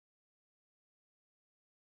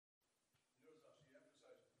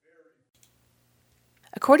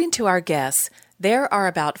According to our guests, there are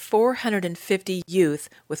about 450 youth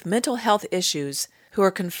with mental health issues who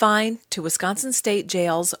are confined to Wisconsin state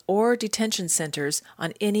jails or detention centers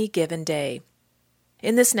on any given day.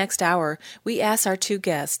 In this next hour, we ask our two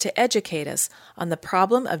guests to educate us on the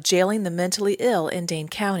problem of jailing the mentally ill in Dane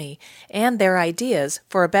County and their ideas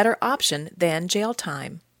for a better option than jail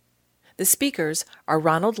time. The speakers are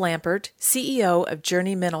Ronald Lampert, CEO of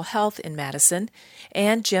Journey Mental Health in Madison,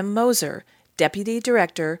 and Jim Moeser, Deputy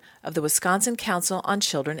Director of the Wisconsin Council on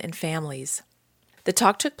Children and Families. The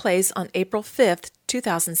talk took place on April 5,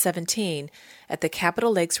 2017, at the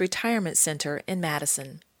Capitol Lakes Retirement Center in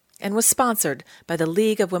Madison, and was sponsored by the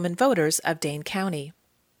League of Women Voters of Dane County.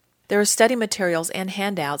 There are study materials and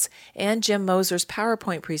handouts and Jim Moeser's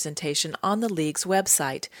PowerPoint presentation on the League's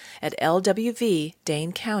website at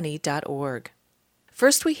lwvdanecounty.org.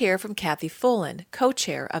 First, we hear from Kathy Fullen,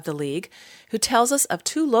 co-chair of the League, who tells us of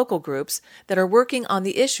two local groups that are working on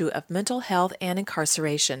the issue of mental health and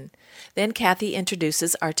incarceration. Then Kathy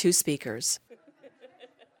introduces our two speakers.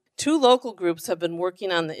 Two local groups have been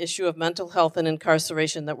working on the issue of mental health and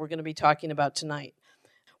incarceration that we're going to be talking about tonight.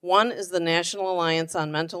 One is the National Alliance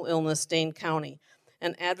on Mental Illness Dane County,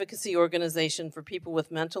 an advocacy organization for people with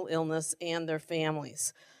mental illness and their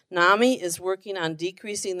families. NAMI is working on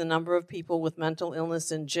decreasing the number of people with mental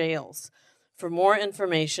illness in jails. For more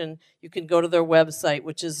information, you can go to their website,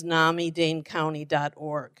 which is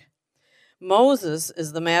namidanecounty.org. Moses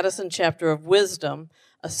is the Madison chapter of Wisdom,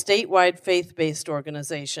 a statewide faith-based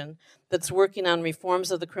organization that's working on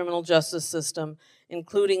reforms of the criminal justice system,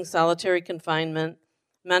 including solitary confinement,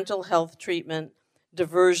 mental health treatment,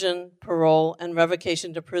 diversion, parole, and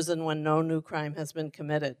revocation to prison when no new crime has been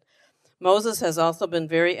committed. Moses has also been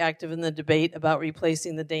very active in the debate about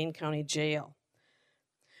replacing the Dane County Jail.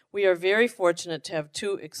 We are very fortunate to have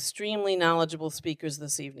two extremely knowledgeable speakers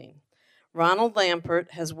this evening. Ronald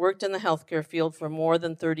Lampert has worked in the healthcare field for more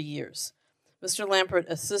than 30 years. Mr. Lampert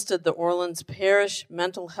assisted the Orleans Parish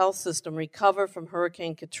mental health system recover from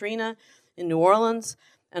Hurricane Katrina in New Orleans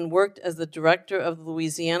and worked as the director of the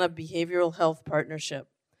Louisiana Behavioral Health Partnership.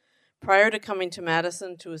 Prior to coming to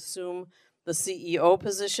Madison to assume the CEO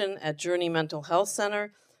position at Journey Mental Health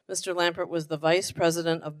Center, Mr. Lampert was the Vice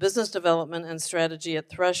President of Business Development and Strategy at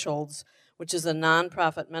Thresholds, which is a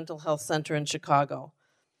nonprofit mental health center in Chicago.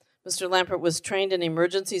 Mr. Lampert was trained in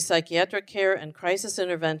emergency psychiatric care and crisis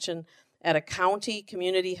intervention at a county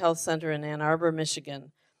community health center in Ann Arbor,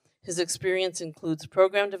 Michigan. His experience includes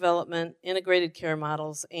program development, integrated care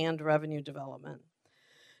models, and revenue development.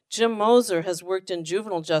 Jim Moeser has worked in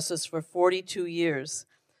juvenile justice for 42 years.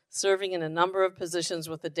 Serving in a number of positions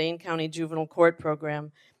with the Dane County Juvenile Court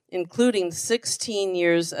Program, including 16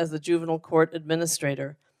 years as the Juvenile Court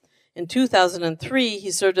Administrator. In 2003,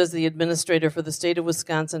 he served as the Administrator for the State of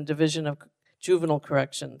Wisconsin Division of Juvenile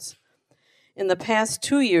Corrections. In the past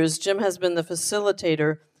 2 years, Jim has been the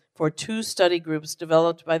facilitator for two study groups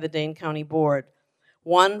developed by the Dane County Board,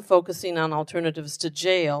 one focusing on alternatives to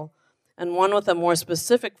jail, and one with a more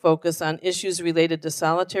specific focus on issues related to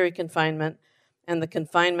solitary confinement and the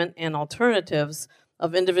confinement and alternatives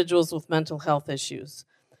of individuals with mental health issues.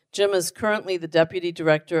 Jim is currently the Deputy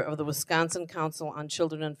Director of the Wisconsin Council on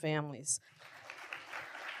Children and Families.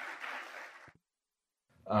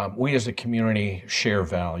 We as a community share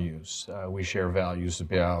values. We share values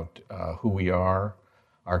about who we are,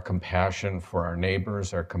 our compassion for our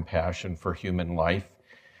neighbors, our compassion for human life,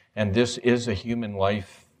 and this is a human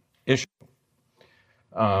life issue.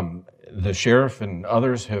 The sheriff and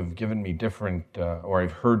others have given me different, or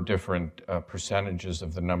I've heard different percentages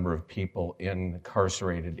of the number of people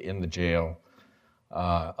incarcerated in the jail,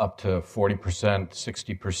 up to 40%,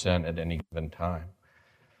 60% at any given time.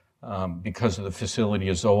 Because the facility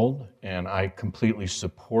is old, and I completely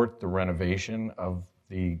support the renovation of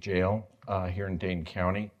the jail here in Dane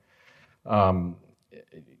County,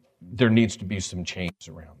 there needs to be some change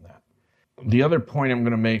around that. The other point I'm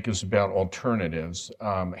going to make is about alternatives.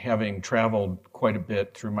 Having traveled quite a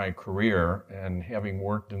bit through my career and having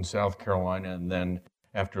worked in South Carolina, and then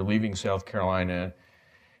after leaving South Carolina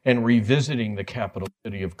and revisiting the capital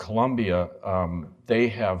city of Columbia, they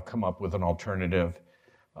have come up with an alternative.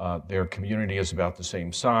 Their community is about the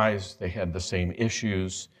same size, they had the same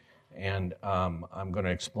issues, and I'm going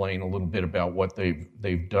to explain a little bit about what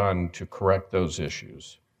they've done to correct those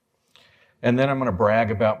issues. And then I'm going to brag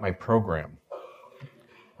about my program.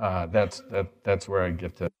 That's where I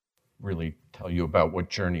get to really tell you about what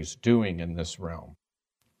Journey's doing in this realm.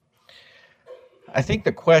 I think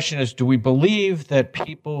the question is, do we believe that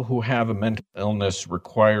people who have a mental illness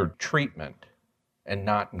require treatment and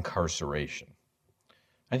not incarceration?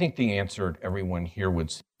 I think the answer everyone here would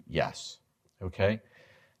say yes, okay?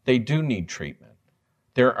 they do need treatment.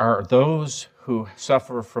 There are those who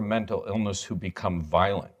suffer from mental illness who become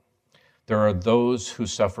violent. There are those who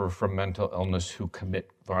suffer from mental illness who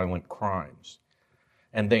commit violent crimes,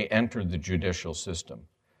 and they enter the judicial system.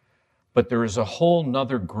 But there is a whole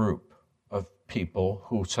nother group of people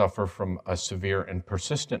who suffer from a severe and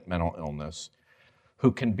persistent mental illness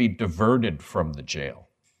who can be diverted from the jail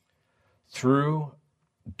through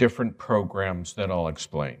different programs that I'll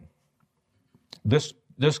explain. This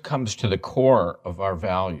comes to the core of our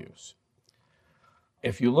values.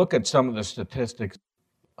 If you look at some of the statistics,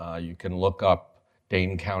 you can look up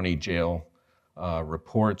Dane County Jail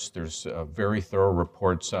reports. There's very thorough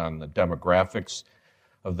reports on the demographics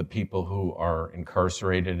of the people who are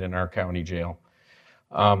incarcerated in our county jail.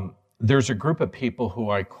 There's a group of people who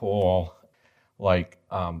I call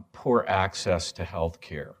poor access to health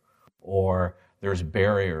care, or there's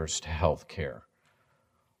barriers to health care.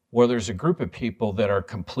 Or there's a group of people that are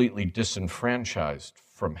completely disenfranchised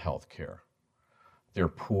from health care. They're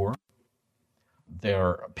poor,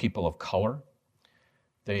 they're people of color,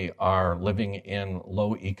 they are living in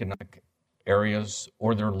low economic areas,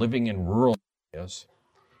 or they're living in rural areas,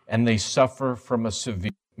 and they suffer from a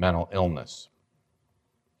severe mental illness.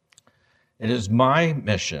 It is my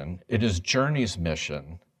mission, it is Journey's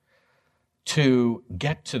mission, to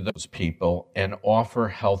get to those people and offer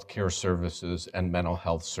healthcare services and mental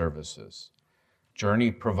health services. Journey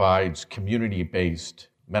provides community-based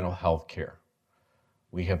mental health care.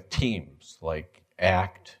 We have teams like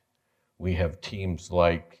ACT, we have teams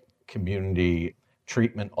like Community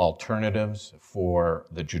Treatment Alternatives for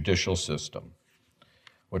the judicial system,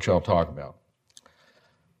 which I'll talk about.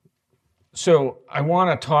 So I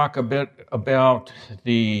want to talk a bit about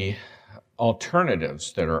the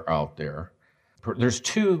alternatives that are out there. There's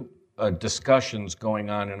two discussions going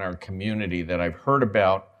on in our community that I've heard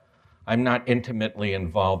about. I'm not intimately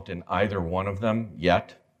involved in either one of them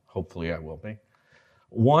yet. Hopefully I will be.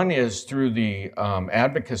 One is through the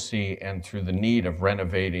advocacy and through the need of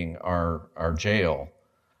renovating our jail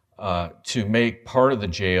to make part of the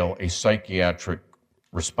jail a psychiatric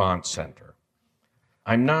response center.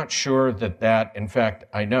 I'm not sure that, in fact,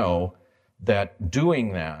 I know that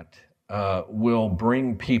doing that will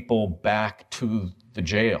bring people back to the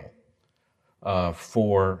jail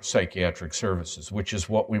for psychiatric services, which is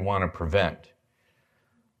what we want to prevent.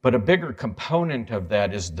 But a bigger component of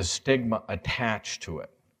that is the stigma attached to it.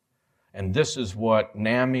 And this is what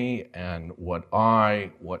NAMI and what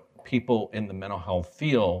people in the mental health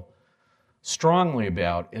feel strongly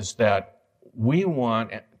about, is that we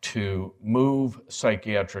want to move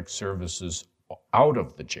psychiatric services out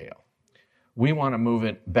of the jail. We want to move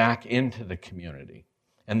it back into the community.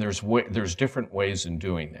 And there's different ways in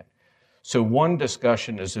doing that. So one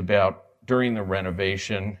discussion is about during the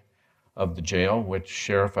renovation of the jail, which,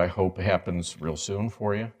 Sheriff, I hope happens real soon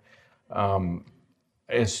for you.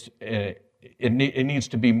 It needs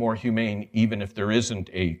to be more humane, even if there isn't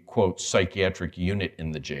a, quote, psychiatric unit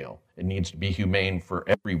in the jail. It needs to be humane for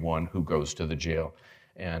everyone who goes to the jail.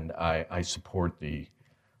 And I support the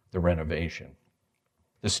renovation.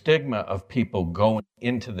 The stigma of people going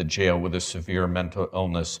into the jail with a severe mental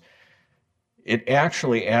illness, it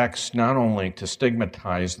actually acts not only to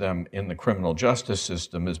stigmatize them in the criminal justice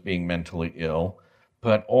system as being mentally ill,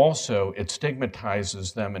 but also it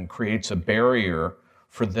stigmatizes them and creates a barrier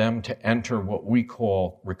for them to enter what we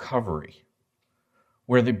call recovery,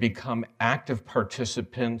 where they become active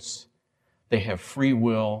participants, they have free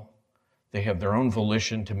will, they have their own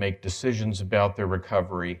volition to make decisions about their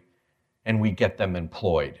recovery, and we get them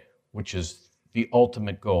employed, which is the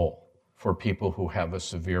ultimate goal for people who have a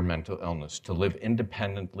severe mental illness, to live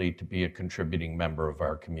independently, to be a contributing member of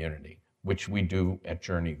our community, which we do at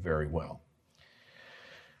Journey very well.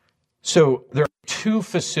 So there are two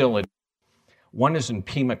facilities. One is in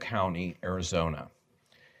Pima County, Arizona.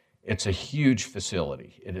 It's a huge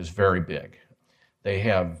facility. It is very big. They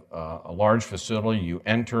have a large facility. You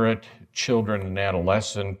enter it, children and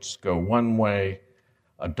adolescents go one way,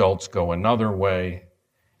 adults go another way,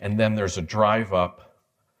 and then there's a drive-up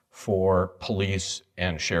for police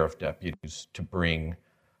and sheriff deputies to bring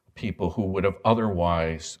people who would have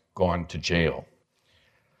otherwise gone to jail.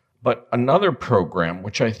 But another program,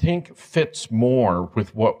 which I think fits more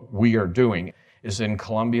with what we are doing, is in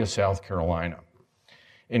Columbia, South Carolina.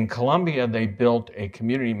 In Columbia, they built a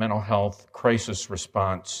community mental health crisis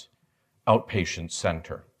response outpatient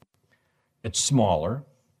center. It's smaller.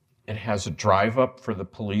 It has a drive-up for the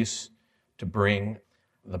police to bring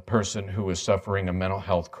the person who is suffering a mental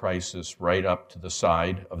health crisis right up to the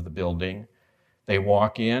side of the building. They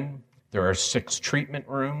walk in. There are 6 treatment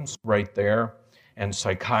rooms right there, and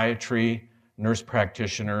psychiatry, nurse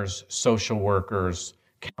practitioners, social workers,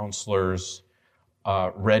 counselors,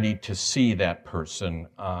 ready to see that person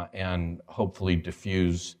and hopefully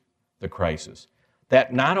diffuse the crisis.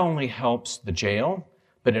 That not only helps the jail,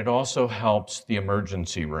 but it also helps the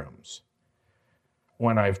emergency rooms.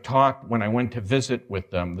 When I went to visit with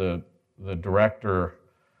them, the director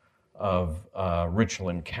of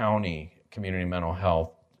Richland County Community Mental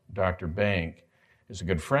Health, Dr. Bank, is a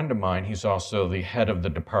good friend of mine. He's also the head of the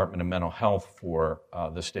Department of Mental Health for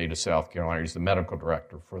the state of South Carolina. He's the medical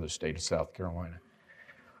director for the state of South Carolina.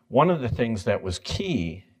 One of the things that was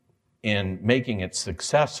key in making it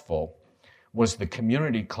successful was the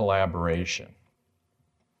community collaboration.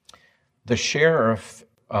 The sheriff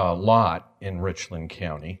lot in Richland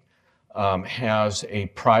County has a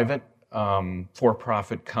private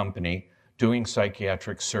for-profit company doing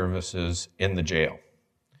psychiatric services in the jail.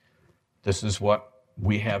 This is what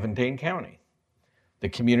we have in Dane County. The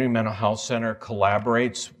Community Mental Health Center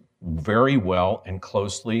collaborates very well and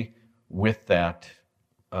closely with that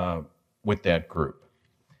group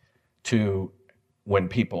to, when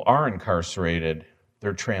people are incarcerated,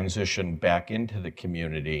 they're transitioned back into the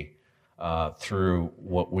community through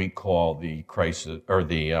what we call the crisis or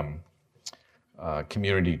the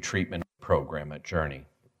community treatment program at Journey,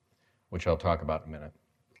 which I'll talk about in a minute.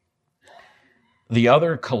 The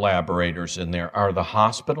other collaborators in there are the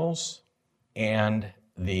hospitals and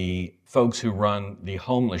the folks who run the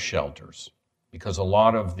homeless shelters, because a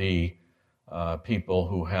lot of the people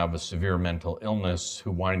who have a severe mental illness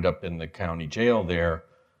who wind up in the county jail there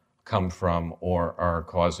come from or are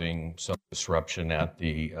causing some disruption at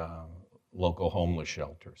the local homeless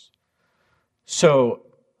shelters. So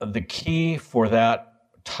the key for that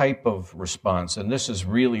type of response, and this is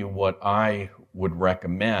really what I would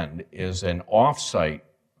recommend, is an off-site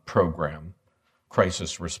program,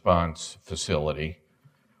 crisis response facility,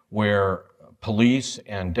 where police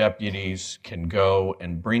and deputies can go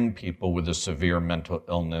and bring people with a severe mental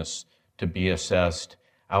illness to be assessed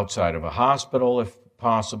outside of a hospital if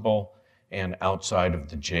possible, and outside of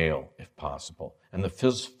the jail if possible. And the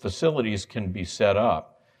facilities can be set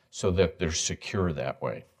up so that they're secure that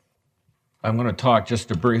way. I'm going to talk just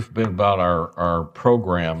a brief bit about our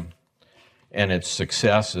program and its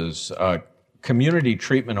successes. Community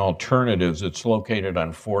Treatment Alternatives, it's located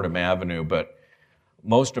on Fordham Avenue, but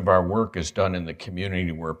most of our work is done in the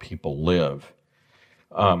community where people live.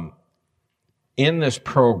 In this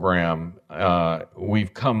program,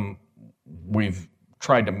 we've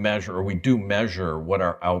tried to measure, or we do measure what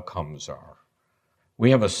our outcomes are. We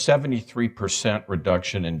have a 73%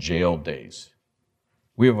 reduction in jail days.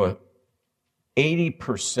 We have a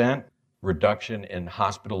 80% reduction in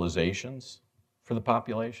hospitalizations for the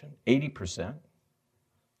population, 80%.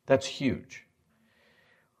 That's huge.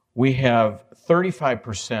 We have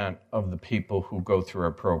 35% of the people who go through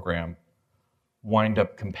our program wind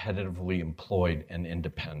up competitively employed and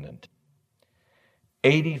independent.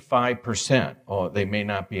 85%, they may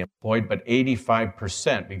not be employed, but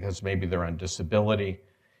 85%, because maybe they're on disability,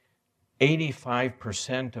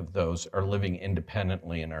 85% of those are living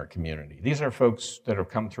independently in our community. These are folks that have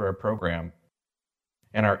come through our program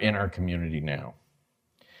and are in our community now.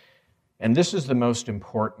 And this is the most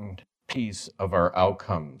important piece of our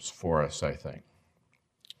outcomes for us, I think.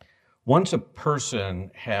 Once a person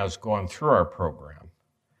has gone through our program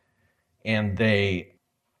and they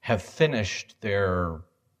have finished their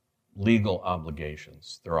legal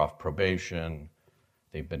obligations, they're off probation,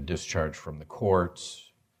 they've been discharged from the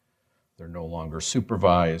courts, they're no longer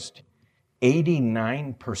supervised,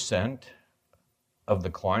 89% of the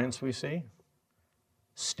clients we see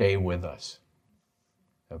stay with us.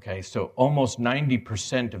 Okay, so almost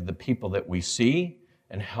 90% of the people that we see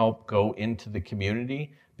and help go into the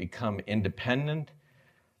community become independent,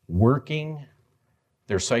 working,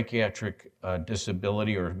 their psychiatric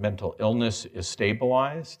disability or mental illness is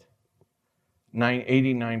stabilized.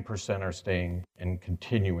 89% are staying and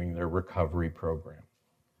continuing their recovery program.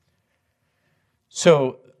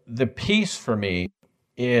 So the piece for me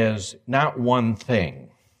is not one thing.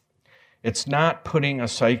 It's not putting a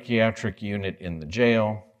psychiatric unit in the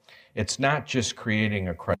jail. It's not just creating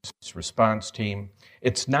a crisis response team.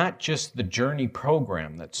 It's not just the Journey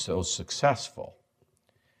program that's so successful.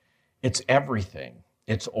 It's everything.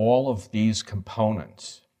 It's all of these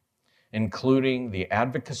components, including the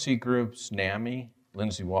advocacy groups, NAMI,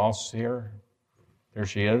 Lindsay Walsh here. There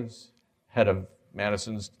she is, head of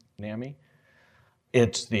Madison's NAMI.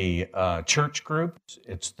 It's the church groups,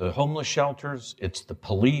 it's the homeless shelters, it's the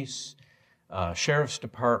police, sheriff's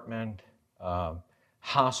department,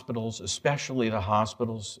 hospitals, especially the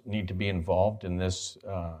hospitals need to be involved in this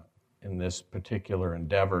particular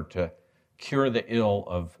endeavor to cure the ill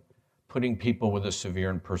of putting people with a severe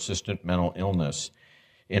and persistent mental illness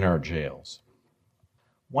in our jails.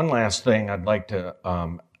 One last thing I'd like to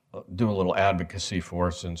do a little advocacy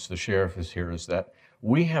for, since the sheriff is here, is that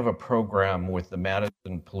we have a program with the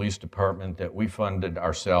Madison Police Department that we funded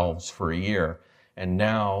ourselves for a year, and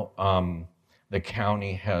now the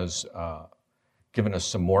county has given us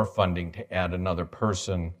some more funding to add another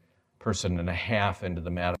person and a half into the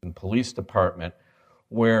Madison Police Department,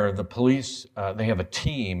 where the police, they have a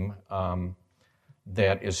team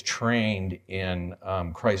that is trained in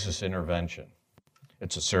crisis intervention.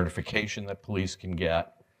 It's a certification that police can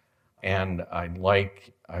get, and I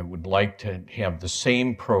would like to have the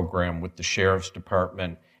same program with the Sheriff's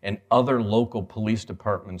Department and other local police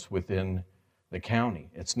departments within the county.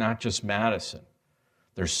 It's not just Madison.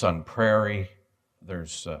 There's Sun Prairie,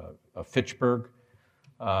 there's Fitchburg.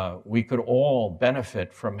 We could all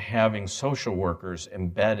benefit from having social workers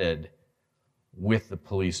embedded with the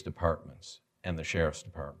police departments and the Sheriff's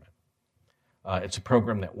Department. It's a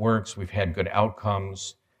program that works. We've had good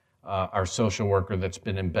outcomes. Our social worker that's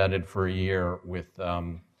been embedded for a year with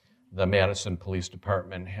the Madison Police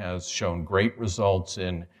Department has shown great results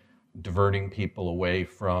in diverting people away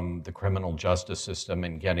from the criminal justice system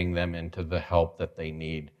and getting them into the help that they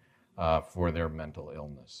need for their mental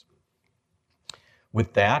illness.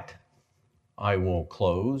 With that, I will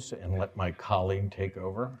close and let my colleague take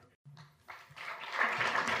over.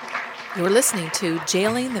 You're listening to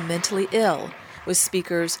Jailing the Mentally Ill with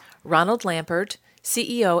speakers Ronald Lampert,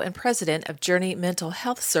 CEO and President of Journey Mental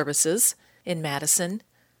Health Services in Madison,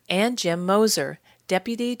 and Jim Moeser,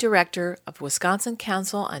 Deputy Director of Wisconsin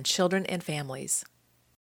Council on Children and Families.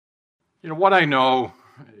 What I know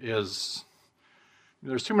is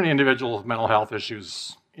there's too many individuals with mental health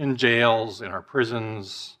issues in jails, in our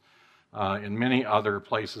prisons, in many other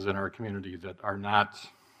places in our community that are not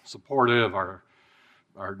supportive, are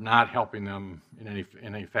not helping them in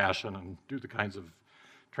any fashion and do the kinds of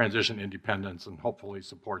transition independence and hopefully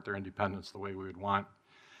support their independence the way we would want.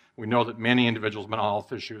 We know that many individuals with mental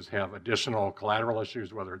health issues have additional collateral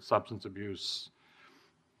issues, whether it's substance abuse,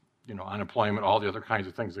 unemployment, all the other kinds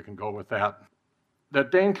of things that can go with that. That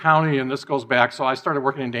Dane County, and this goes back, so I started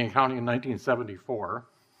working in Dane County in 1974.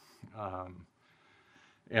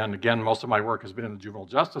 And again, most of my work has been in the juvenile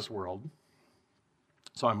justice world.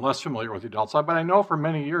 So I'm less familiar with the adult side, but I know for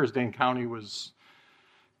many years Dane County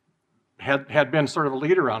had been sort of a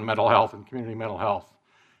leader on mental health and community mental health.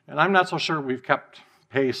 And I'm not so sure we've kept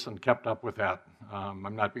pace and kept up with that.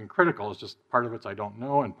 I'm not being critical, it's just part of it I don't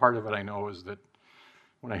know, and part of it I know is that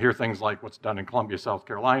when I hear things like what's done in Columbia, South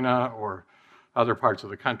Carolina, or other parts of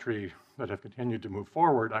the country that have continued to move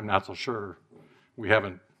forward, I'm not so sure we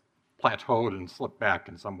haven't plateaued and slipped back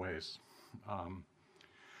in some ways.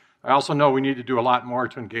 I also know we need to do a lot more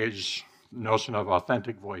to engage the notion of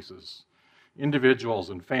authentic voices. Individuals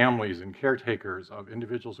and families and caretakers of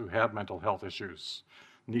individuals who have mental health issues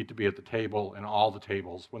need to be at the table and all the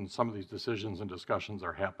tables when some of these decisions and discussions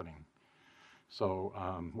are happening. So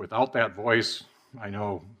without that voice, I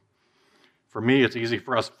know for me it's easy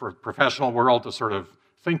for us, for the professional world, to sort of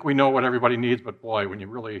think we know what everybody needs, but boy, when you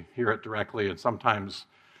really hear it directly, it sometimes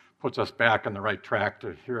puts us back on the right track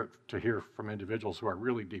to hear from individuals who are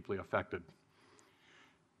really deeply affected.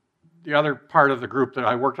 The other part of the group that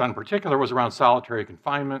I worked on in particular was around solitary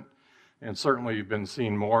confinement, and certainly you've been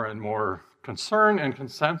seeing more and more concern and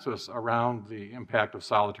consensus around the impact of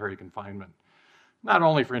solitary confinement, not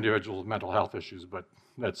only for individuals with mental health issues, but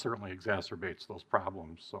that certainly exacerbates those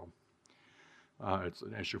problems. So it's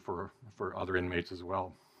an issue for other inmates as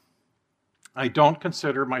well. I don't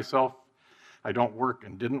consider myself, I don't work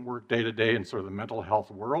and didn't work day to day in sort of the mental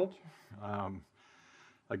health world.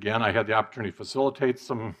 Again, I had the opportunity to facilitate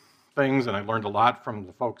some things, and I learned a lot from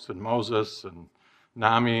the folks in Moses and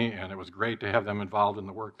NAMI, and it was great to have them involved in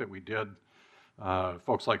the work that we did.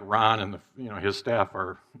 Folks like Ron and his staff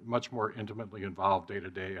are much more intimately involved day to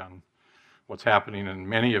day on what's happening, and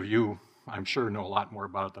many of you, I'm sure, know a lot more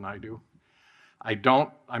about it than I do.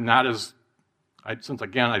 Since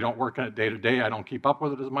again, I don't work on it day to day, I don't keep up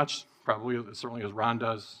with it as much, certainly as Ron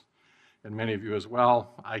does, and many of you as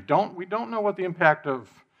well. We don't know what the impact of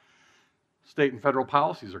state and federal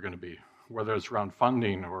policies are going to be, whether it's around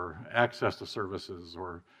funding or access to services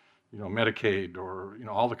or Medicaid or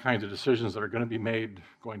all the kinds of decisions that are going to be made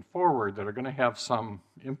going forward that are going to have some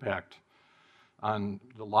impact on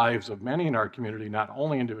the lives of many in our community, not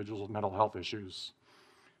only individuals with mental health issues,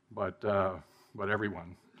 but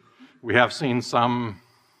everyone. We have seen some,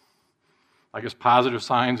 positive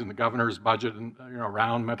signs in the governor's budget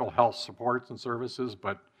around mental health supports and services,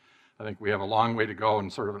 but I think we have a long way to go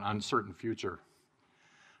and sort of an uncertain future.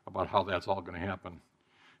 about how that's all going to happen.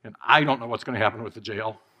 And I don't know what's going to happen with the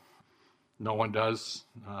jail. No one does.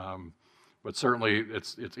 But certainly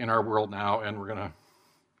it's in our world now, and we're going to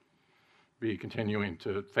be continuing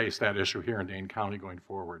to face that issue here in Dane County going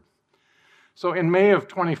forward. So in May of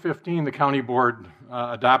 2015, the county board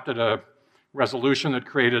adopted a resolution that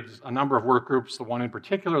created a number of work groups. The one in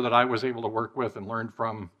particular that I was able to work with and learn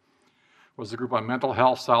from was the group on mental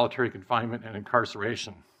health, solitary confinement, and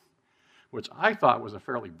incarceration, which I thought was a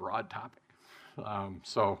fairly broad topic.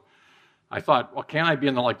 So I thought, well, can I be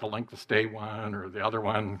in the length of stay one or the other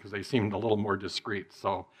one? Because they seemed a little more discreet.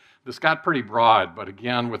 So this got pretty broad, but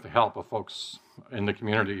again, with the help of folks in the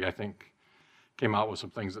community, I think came out with some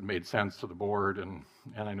things that made sense to the board, and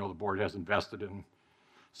I know the board has invested in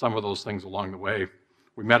some of those things along the way.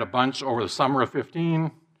 We met a bunch over the summer of 15,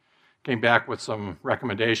 came back with some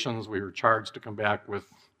recommendations. We were charged to come back with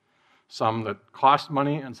some that cost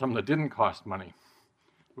money and some that didn't cost money.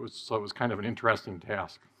 So it was kind of an interesting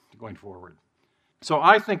task going forward. So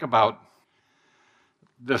I think about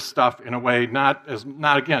this stuff in a way, not as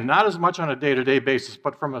much on a day-to-day basis,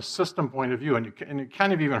 but from a system point of view. And you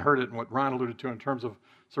kind of even heard it in what Ron alluded to in terms of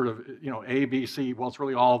sort of, A, B, C, well, it's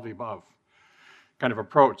really all of the above kind of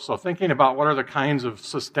approach. So thinking about what are the kinds of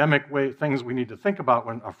systemic things we need to think about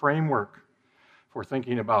when a framework for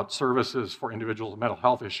thinking about services for individuals with mental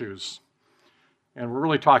health issues. And we're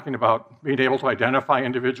really talking about being able to identify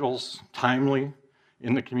individuals timely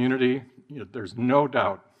in the community. There's no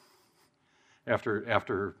doubt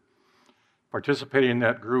after participating in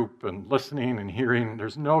that group and listening and hearing,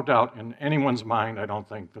 there's no doubt in anyone's mind, I don't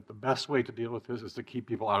think, that the best way to deal with this is to keep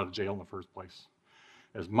people out of jail in the first place,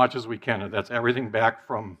 as much as we can. And that's everything back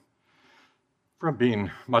from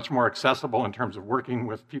being much more accessible in terms of working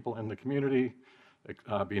with people in the community,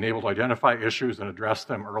 being able to identify issues and address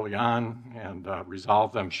them early on and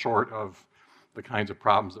resolve them short of the kinds of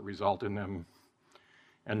problems that result in them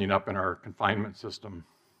ending up in our confinement system.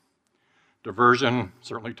 Diversion,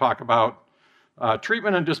 certainly talk about.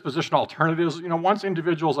 Treatment and disposition alternatives. Once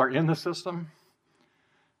individuals are in the system,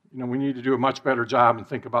 we need to do a much better job and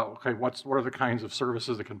think about, okay, what are the kinds of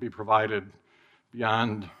services that can be provided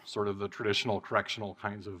beyond sort of the traditional correctional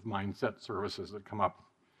kinds of mindset services that come up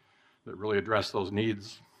that really address those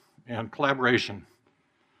needs. And collaboration,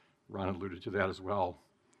 Ron alluded to that as well.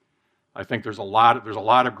 I think there's a lot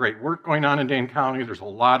of great work going on in Dane County. There's a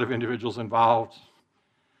lot of individuals involved.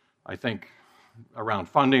 I think around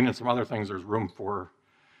funding and some other things, there's room for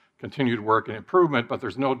continued work and improvement, but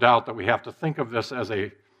there's no doubt that we have to think of this as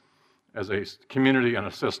a community and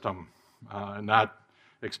a system, and not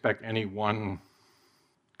expect any one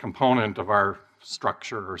component of our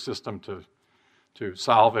structure or system to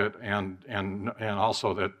solve it, and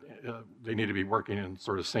also that they need to be working in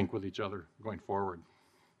sort of sync with each other going forward.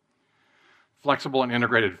 Flexible and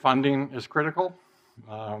integrated funding is critical.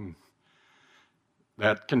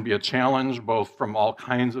 That can be a challenge both from all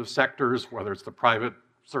kinds of sectors, whether it's the private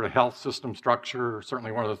sort of health system structure.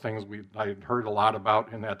 Certainly one of the things I heard a lot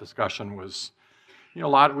about in that discussion was, we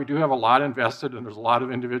do have a lot invested, and there's a lot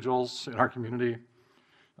of individuals in our community.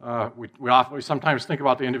 We sometimes think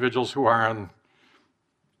about the individuals who are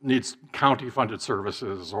needs county-funded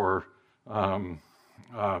services or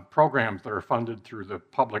programs that are funded through the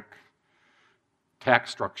public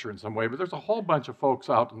tax structure in some way, but there's a whole bunch of folks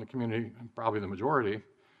out in the community, probably the majority,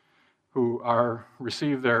 who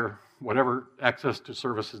receive their whatever access to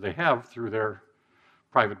services they have through their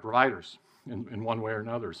private providers in one way or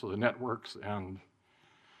another. So the networks and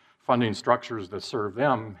funding structures that serve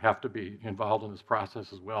them have to be involved in this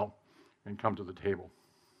process as well and come to the table.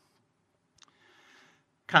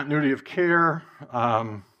 Continuity of care,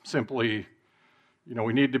 simply,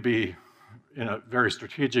 we need to be in a very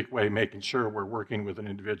strategic way, making sure we're working with an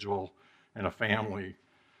individual and a family.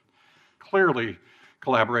 Clearly,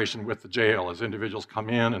 collaboration with the jail as individuals come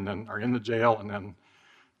in and then are in the jail and then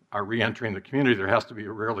are re-entering the community. There has to be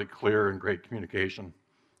a really clear and great communication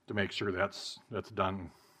to make sure that's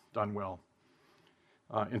done well.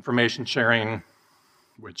 Information sharing,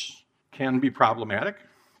 which can be problematic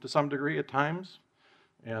to some degree at times,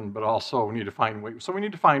 but also we need to find ways. So we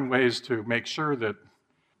need to find ways to make sure that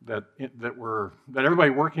everybody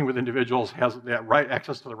working with individuals has that right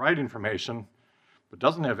access to the right information, but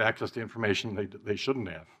doesn't have access to information they shouldn't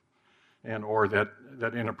have, or that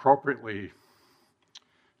inappropriately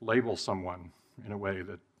labels someone in a way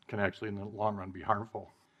that can actually in the long run be harmful.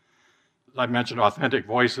 As I mentioned, authentic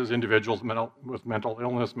voices, individuals with mental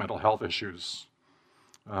illness, mental health issues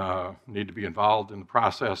need to be involved in the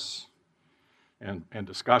process and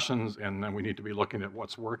discussions, and then we need to be looking at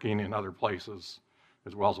what's working in other places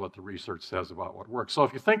as well as what the research says about what works. So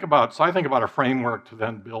if you think about, I think about a framework to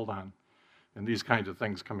then build on, and these kinds of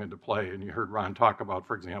things come into play. And you heard Ron talk about,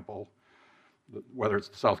 for example, whether it's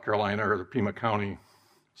the South Carolina or the Pima County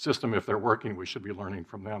system, if they're working, we should be learning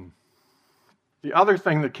from them. The other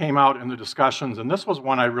thing that came out in the discussions, and this was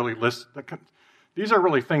one I really listed, these are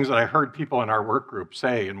really things that I heard people in our work group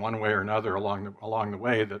say in one way or another along the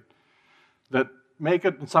way that make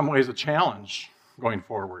it in some ways a challenge going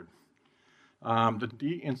forward. The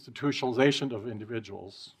deinstitutionalization of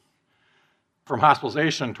individuals from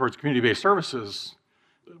hospitalization towards community-based services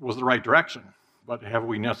was the right direction, but have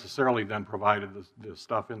we necessarily then provided this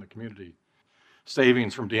stuff in the community?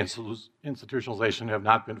 Savings from deinstitutionalization have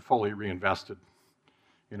not been fully reinvested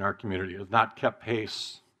in our community. It has not kept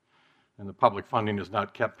pace, and the public funding has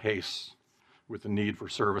not kept pace with the need for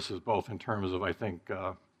services, both in terms of, I think,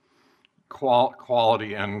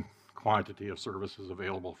 quality and quantity of services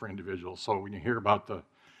available for individuals. So when you hear about the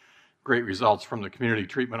great results from the Community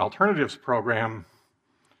Treatment Alternatives Program,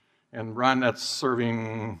 and Ron, that's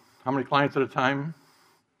serving how many clients at a time?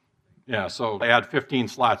 Yeah, so they add 15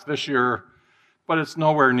 slots this year, but it's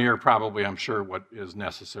nowhere near probably, I'm sure, what is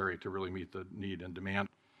necessary to really meet the need and demand.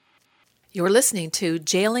 You're listening to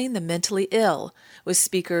Jailing the Mentally Ill with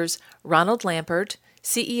speakers Ronald Lampert,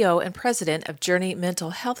 CEO and President of Journey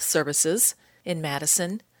Mental Health Services in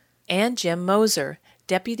Madison, and Jim Moeser,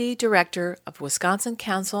 Deputy Director of Wisconsin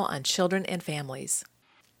Council on Children and Families.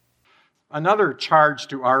 Another charge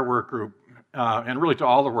to our work group, and really to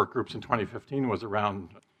all the work groups in 2015, was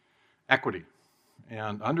around equity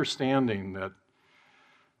and understanding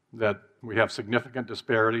that we have significant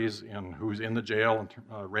disparities in who's in the jail,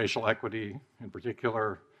 racial equity in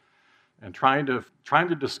particular, and trying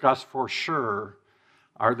to discuss for sure,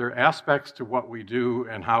 are there aspects to what we do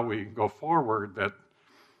and how we go forward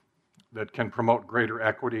that can promote greater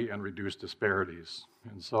equity and reduce disparities.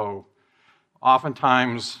 And so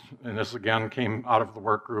oftentimes, and this again came out of the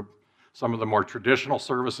work group, some of the more traditional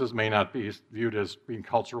services may not be viewed as being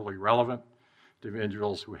culturally relevant to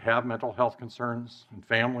individuals who have mental health concerns and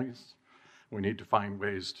families. We need to find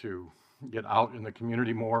ways to get out in the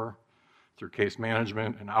community more through case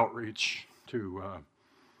management and outreach to,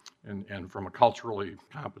 and from a culturally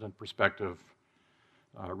competent perspective,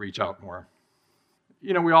 reach out more.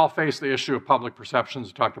 You know, we all face the issue of public perceptions.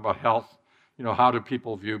 We talked about health. You know, how do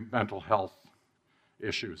people view mental health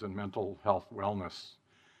issues and mental health wellness?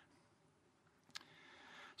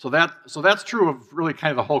 So that's true of really kind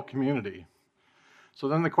of the whole community. So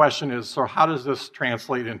then the question is, so how does this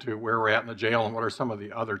translate into where we're at in the jail, and what are some of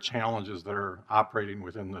the other challenges that are operating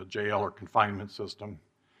within the jail or confinement system?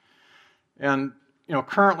 And, you know,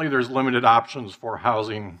 currently there's limited options for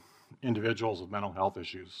housing individuals with mental health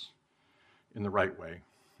issues in the right way.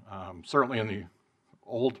 Certainly in the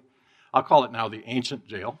old, I'll call it now the ancient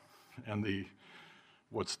jail, and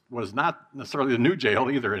was not necessarily the new jail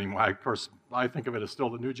either anymore. Of course, I think of it as still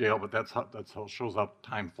the new jail, but that's how it shows up.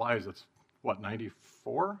 Time flies. It's what,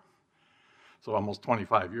 94? So almost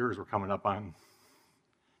 25 years we're coming up on.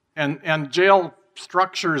 And jail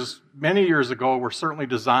structures many years ago were certainly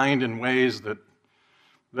designed in ways that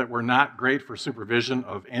were not great for supervision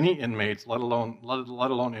of any inmates, let alone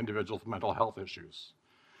individuals with mental health issues.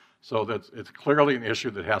 So it's clearly an issue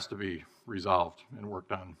that has to be resolved and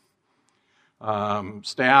worked on.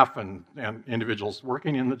 Staff and individuals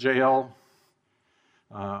working in the jail,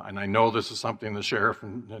 and I know this is something the sheriff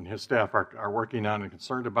and his staff are working on and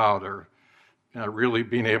concerned about, are really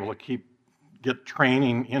being able to get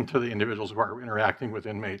training into the individuals who are interacting with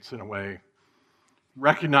inmates in a way,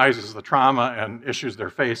 recognizes the trauma and issues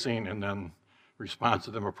they're facing, and then responds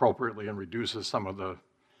to them appropriately and reduces some of the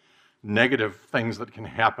negative things that can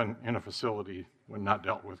happen in a facility when not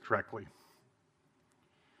dealt with correctly.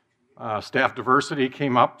 Staff diversity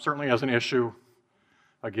came up certainly as an issue,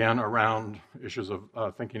 again, around issues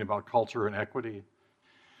of thinking about culture and equity.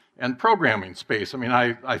 And programming space. I mean,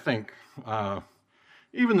 I think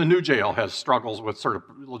even the new jail has struggles with sort of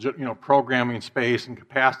legit, programming space and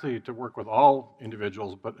capacity to work with all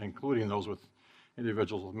individuals, but including those with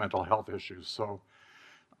individuals with mental health issues. So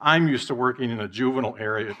I'm used to working in a juvenile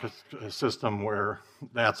area system where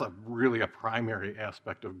that's really a primary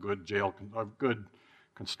aspect of good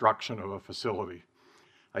construction of a facility.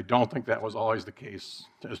 I don't think that was always the case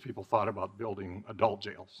as people thought about building adult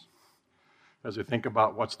jails. As we think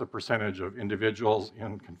about what's the percentage of individuals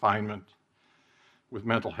in confinement with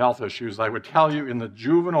mental health issues, I would tell you in the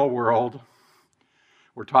juvenile world,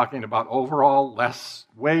 we're talking about overall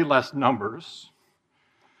way less numbers,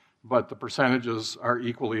 but the percentages are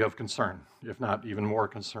equally of concern, if not even more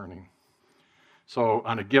concerning. So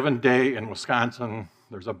on a given day in Wisconsin,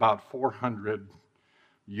 there's about 400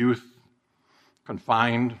 youth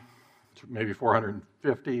confined, maybe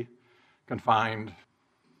 450 confined.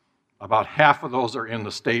 About half of those are in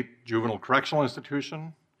the state juvenile correctional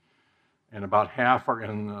institution, and about half are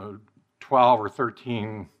in the 12 or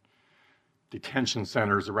 13 detention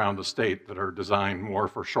centers around the state that are designed more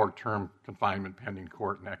for short-term confinement pending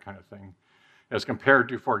court and that kind of thing, as compared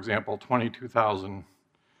to, for example, 22,000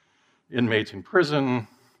 inmates in prison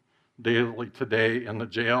daily today in the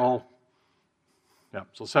jail. Yeah,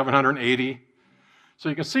 so 780. So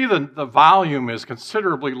you can see the volume is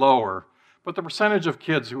considerably lower, but the percentage of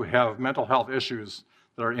kids who have mental health issues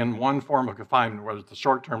that are in one form of confinement, whether it's the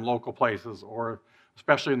short-term local places or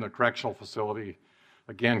especially in the correctional facility,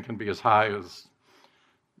 again, can be as high as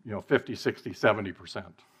 50, 60, 70%.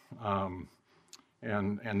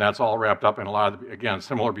 And that's all wrapped up in a lot of, again,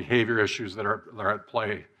 similar behavior issues that are at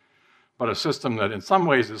play, but a system that in some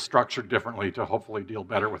ways is structured differently to hopefully deal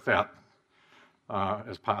better with that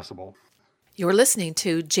as possible. You're listening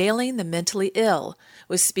to Jailing the Mentally Ill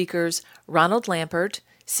with speakers Ronald Lampert,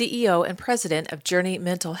 CEO and President of Journey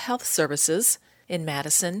Mental Health Services in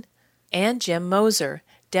Madison, and Jim Moeser,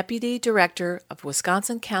 Deputy Director of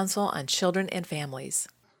Wisconsin Council on Children and Families.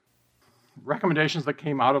 Recommendations that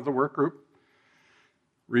came out of the work group: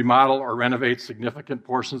 remodel or renovate significant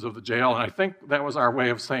portions of the jail, and I think that was our way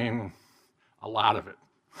of saying a lot of it.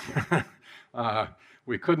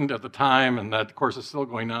 We couldn't at the time, and that of course is still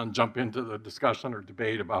going on, jump into the discussion or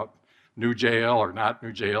debate about new jail or not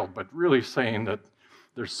new jail, but really saying that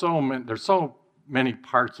there's so many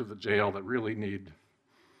parts of the jail that really need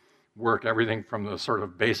work, everything from the sort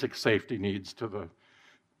of basic safety needs to the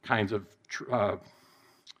kinds of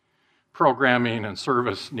programming and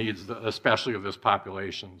service needs, especially of this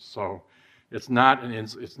population. So it's not an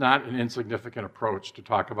insignificant approach to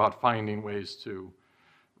talk about finding ways to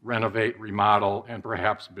renovate, remodel, and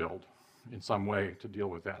perhaps build in some way to deal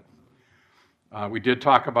with that. We did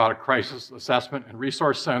talk about a crisis assessment and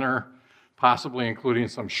resource center, possibly including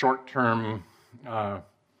some short-term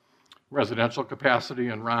residential capacity.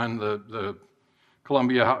 And Ron, the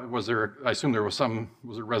Columbia, I assume there was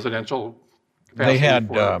residential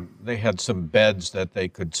capacity? They had some beds that they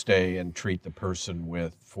could stay and treat the person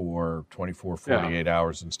with for 24, 48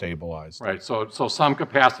 hours and stabilize them. Right, so some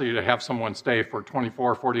capacity to have someone stay for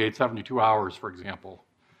 24, 48, 72 hours, for example.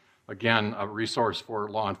 Again, a resource for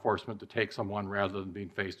law enforcement to take someone rather than being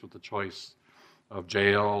faced with the choice of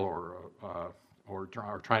jail or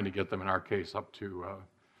trying to get them, in our case, up to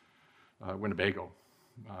Winnebago.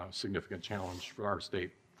 Significant challenge for our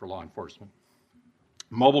state for law enforcement.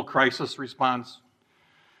 Mobile crisis response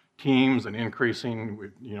teams and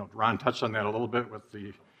increasing, Ron touched on that a little bit with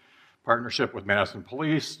the partnership with Madison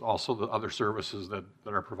Police, also the other services that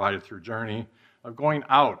are provided through Journey, of going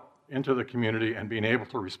out into the community and being able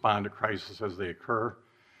to respond to crises as they occur.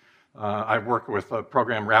 I've worked with a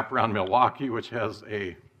program, Wraparound Milwaukee, which has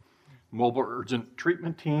a mobile urgent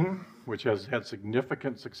treatment team, which has had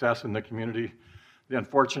significant success in the community. The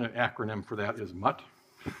unfortunate acronym for that is MUT.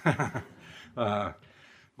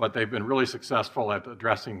 But they've been really successful at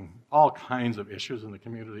addressing all kinds of issues in the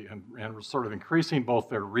community and sort of increasing both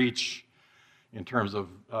their reach in terms of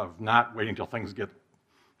not waiting till things get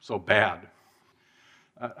so bad.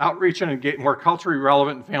 Outreach and more culturally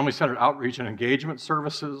relevant and family-centered outreach and engagement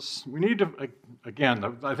services. We need to,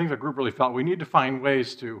 again, I think the group really felt we need to find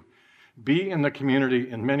ways to be in the community,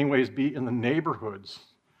 in many ways be in the neighborhoods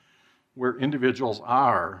where individuals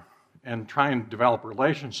are, and try and develop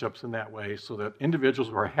relationships in that way so that individuals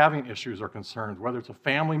who are having issues or concerns, whether it's a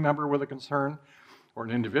family member with a concern or an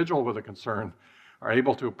individual with a concern, are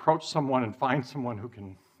able to approach someone and find someone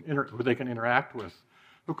who they can interact with,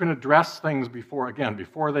 who can address things before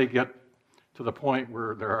they get to the point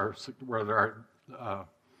where there are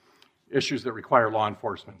issues that require law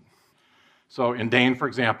enforcement. So in Dane, for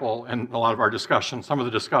example, and a lot of our discussion, some of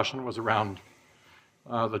the discussion was around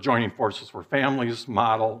the Joining Forces for Families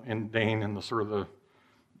model in Dane and the sort of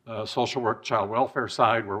the social work child welfare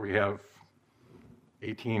side, where we have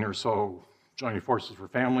 18 or so Joining Forces for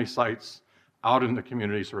Family sites out in the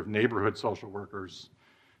community, sort of neighborhood social workers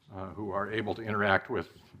who are able to interact with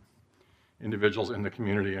individuals in the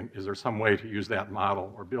community. And is there some way to use that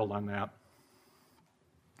model or build on that?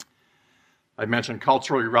 I mentioned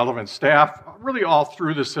culturally relevant staff, really all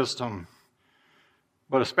through the system,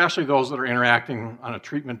 but especially those that are interacting on a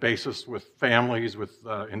treatment basis with families, with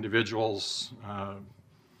individuals,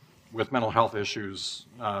 with mental health issues,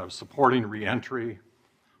 supporting reentry,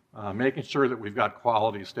 making sure that we've got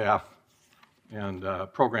quality staff and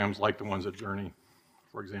programs like the ones at Journey,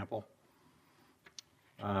 for example.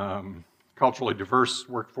 Culturally diverse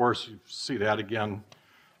workforce, you see that again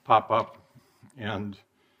pop up, and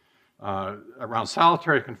Around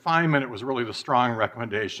solitary confinement, it was really the strong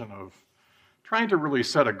recommendation of trying to really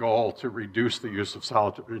set a goal to reduce the use of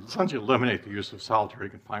solitary, essentially eliminate the use of solitary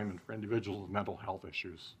confinement for individuals with mental health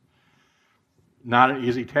issues. Not an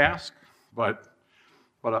easy task, but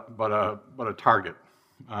a target.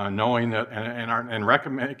 Knowing that,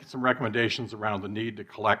 and make some recommendations around the need to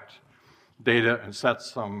collect data and set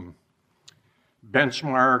some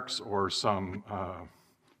benchmarks or some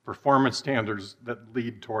performance standards that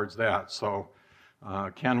lead towards that. So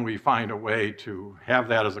can we find a way to have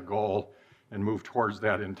that as a goal and move towards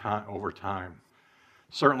that over time?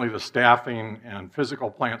 Certainly the staffing and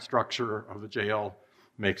physical plant structure of the jail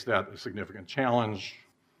makes that a significant challenge.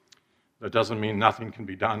 That doesn't mean nothing can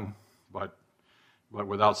be done, but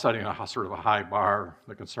without setting a sort of a high bar,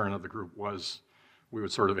 the concern of the group was we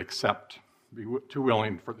would sort of be too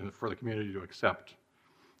willing for the community to accept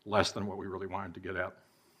less than what we really wanted to get at.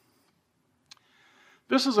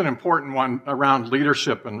 This is an important one around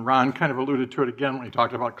leadership, and Ron kind of alluded to it again when he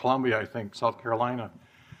talked about Columbia, I think, South Carolina.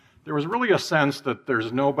 There was really a sense that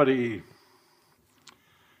there's nobody,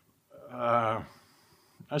 I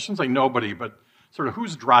shouldn't say nobody, but sort of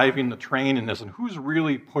who's driving the train in this and who's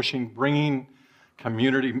really bringing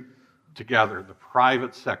community together, the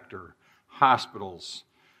private sector, hospitals,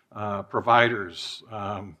 providers,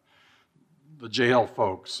 the jail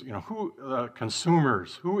folks,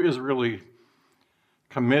 consumers, who is really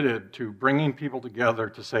committed to bringing people together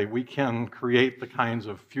to say we can create the kinds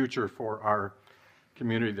of future for our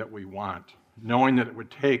community that we want, knowing that it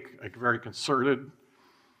would take a very concerted,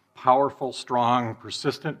 powerful, strong,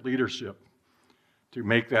 persistent leadership to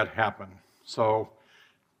make that happen. So,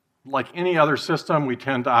 like any other system, we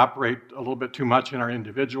tend to operate a little bit too much in our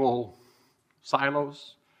individual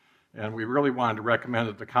silos, and we really wanted to recommend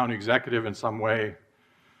that the county executive in some way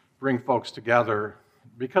bring folks together,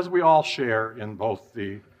 because we all share in both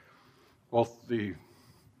the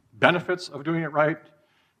benefits of doing it right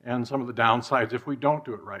and some of the downsides if we don't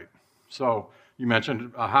do it right. So you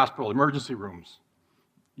mentioned hospital emergency rooms.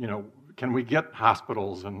 Can we get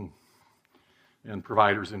hospitals and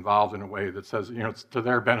providers involved in a way that says, it's to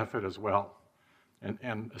their benefit as well,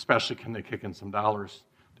 and especially can they kick in some dollars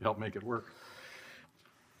to help make it work?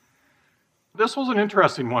 This was an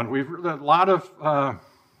interesting one.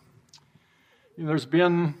 There's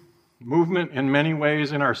been movement in many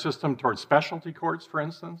ways in our system towards specialty courts, for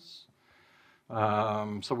instance.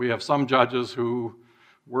 So we have some judges who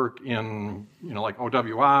work in, like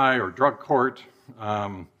OWI or drug court.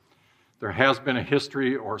 There has been a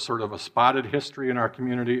history, or sort of a spotted history in our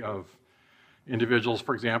community, of individuals,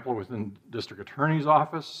 for example, within district attorney's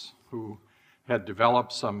office who had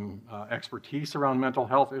developed some expertise around mental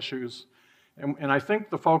health issues. And I think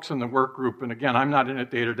the folks in the work group, and again, I'm not in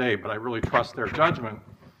it day to day, but I really trust their judgment,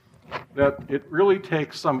 that it really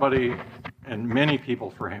takes somebody, and many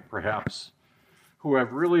people perhaps, who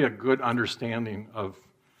have really a good understanding of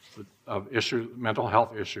mental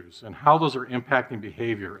health issues and how those are impacting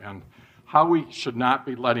behavior, and how we should not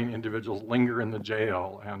be letting individuals linger in the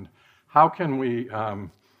jail, and how can we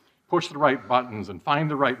push the right buttons and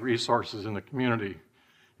find the right resources in the community,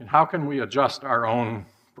 and how can we adjust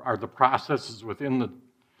the processes within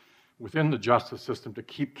the justice system to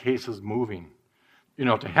keep cases moving.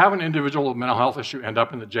 To have an individual with a mental health issue end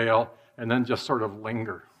up in the jail and then just sort of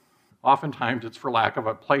linger. Oftentimes it's for lack of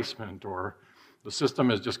a placement, or the system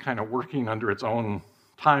is just kind of working under its own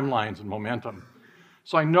timelines and momentum.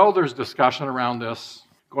 So I know there's discussion around this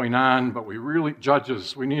going on, but we really need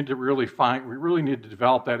to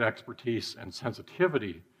develop that expertise and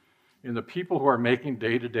sensitivity in the people who are making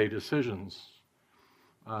day-to-day decisions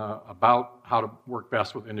about how to work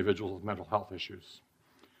best with individuals with mental health issues.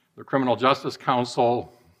 The Criminal Justice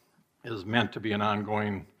Council is meant to be an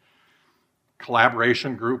ongoing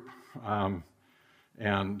collaboration group, so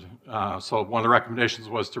one of the recommendations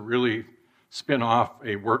was to really spin off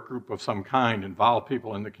a work group of some kind, involve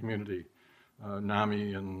people in the community,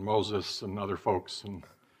 NAMI and Moeser and other folks, and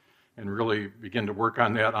really begin to work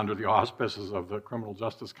on that under the auspices of the Criminal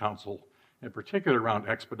Justice Council, in particular around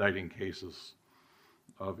expediting cases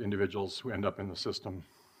of individuals who end up in the system.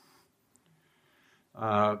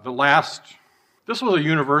 This was a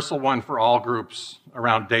universal one for all groups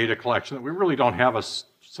around data collection, that we really don't have a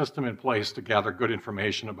system in place to gather good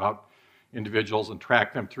information about individuals and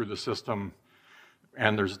track them through the system.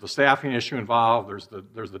 And there's the staffing issue involved,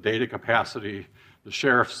 there's the data capacity. The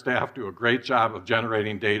sheriff's staff do a great job of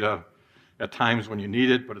generating data at times when you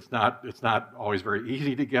need it, but it's not always very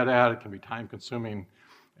easy to get at. It can be time consuming,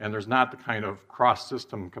 and there's not the kind of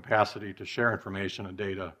cross-system capacity to share information and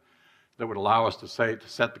data that would allow us to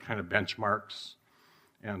set the kind of benchmarks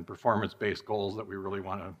and performance-based goals that we really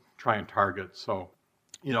want to try and target. So,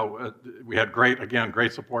 we had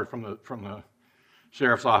great support from the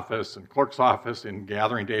sheriff's office and clerk's office in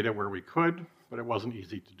gathering data where we could, but it wasn't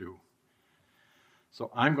easy to do.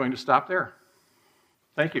 So I'm going to stop there.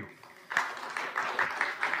 Thank you.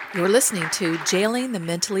 You're listening to Jailing the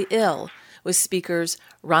Mentally Ill with speakers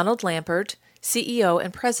Ronald Lampert, CEO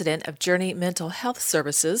and President of Journey Mental Health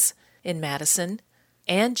Services in Madison,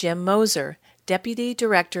 and Jim Moeser, Deputy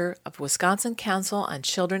Director of Wisconsin Council on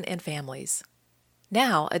Children and Families.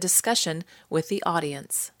 Now, a discussion with the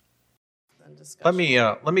audience. Let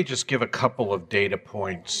me just give a couple of data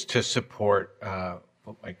points to support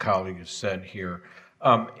what my colleague has said here.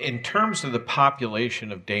 In terms of the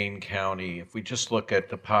population of Dane County, if we just look at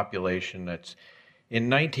the population that's in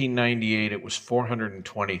 1998, it was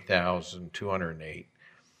 420,208.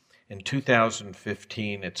 In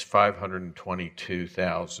 2015, it's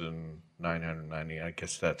 522,990. I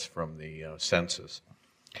guess that's from the census.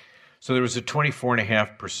 So there was a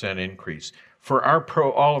 24.5% increase. For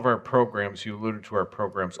all of our programs, you alluded to our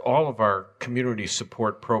programs, all of our community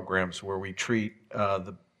support programs where we treat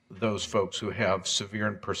those folks who have severe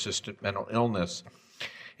and persistent mental illness.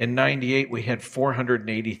 In 98, we had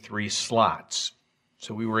 483 slots.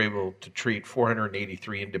 So we were able to treat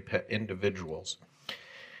 483 individuals.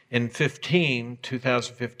 In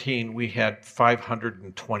 2015, we had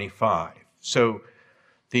 525. So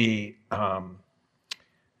the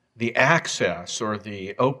access or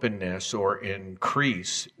the openness or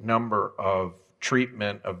increase number of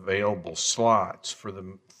treatment available slots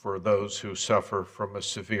for those who suffer from a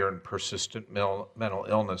severe and persistent mental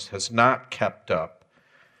illness has not kept up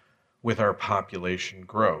with our population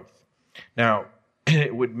growth. Now,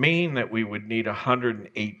 it would mean that we would need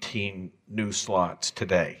 118 new slots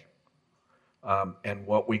today. And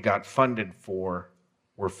what we got funded for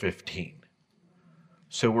were 15.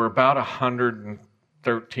 So we're about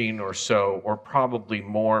 113 or so, or probably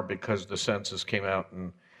more because the census came out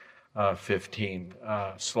in 15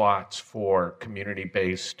 slots for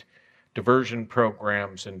community-based diversion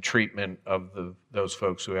programs and treatment of those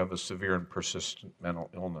folks who have a severe and persistent mental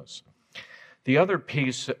illness. The other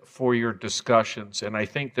piece for your discussions, and I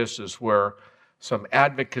think this is where some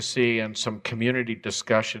advocacy and some community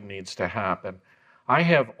discussion needs to happen. I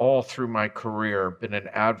have all through my career been an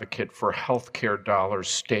advocate for healthcare dollars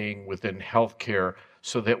staying within healthcare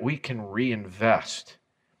so that we can reinvest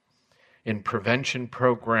in prevention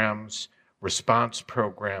programs, response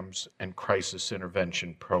programs, and crisis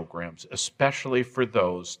intervention programs, especially for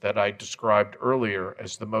those that I described earlier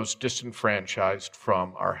as the most disenfranchised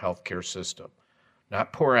from our healthcare system.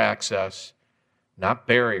 Not poor access, not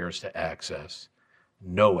barriers to access,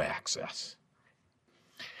 no access.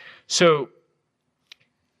 So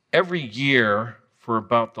every year for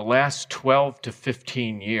about the last 12 to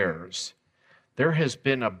 15 years, there has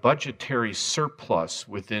been a budgetary surplus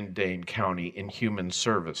within Dane County in human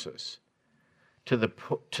services to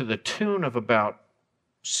the tune of about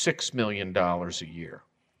 $6 million a year,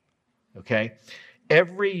 okay?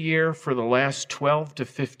 Every year for the last 12 to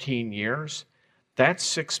 15 years, that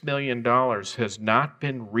 $6 million has not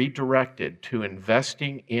been redirected to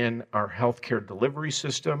investing in our healthcare delivery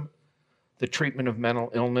system, the treatment of mental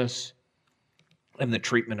illness, and the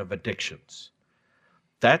treatment of addictions.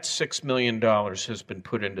 That $6 million has been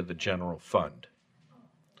put into the general fund.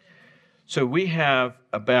 So we have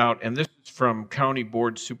about, and this is from County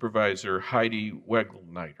Board Supervisor Heidi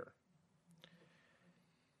Wegelneider,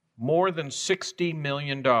 more than $60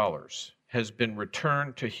 million has been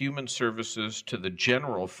returned to human services to the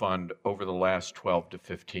general fund over the last 12 to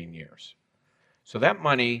 15 years. So that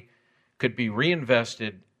money could be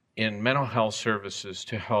reinvested in mental health services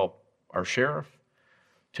to help our sheriff,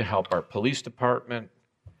 to help our police department,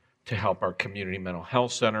 to help our community mental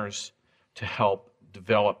health centers, to help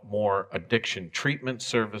develop more addiction treatment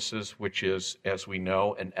services, which is, as we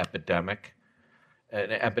know, an epidemic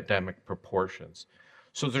proportions.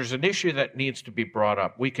 So there's an issue that needs to be brought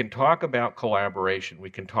up. We can talk about collaboration. We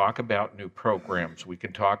can talk about new programs. We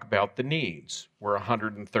can talk about the needs. We're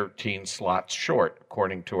 113 slots short,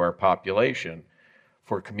 according to our population,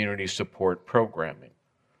 for community support programming.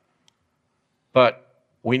 But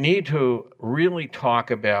we need to really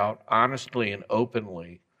talk about, honestly and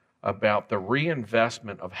openly, about the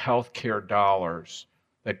reinvestment of healthcare dollars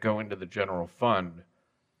that go into the general fund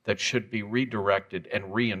that should be redirected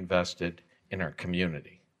and reinvested in our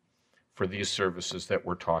community for these services that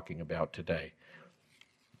we're talking about today,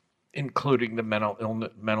 including the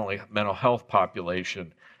mental health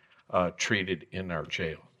population treated in our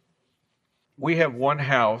jail. We have one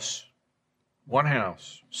house One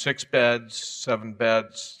house, 6 beds, 7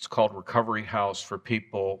 beds. It's called Recovery House for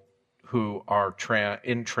people who are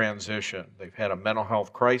in transition. They've had a mental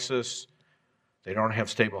health crisis. They don't have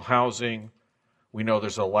stable housing. We know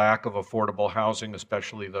there's a lack of affordable housing,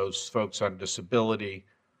 especially those folks on disability,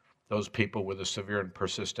 those people with a severe and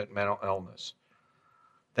persistent mental illness.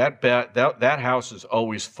 That house is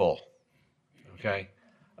always full, okay?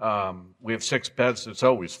 We have 6 beds, it's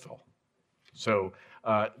always full. So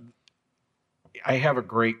I have a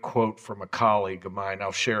great quote from a colleague of mine.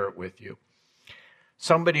 I'll share it with you.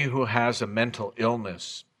 Somebody who has a mental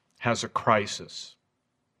illness has a crisis.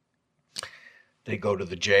 They go to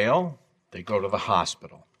the jail, they go to the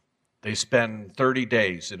hospital. They spend 30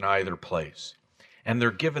 days in either place, and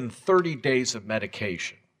they're given 30 days of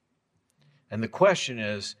medication. And the question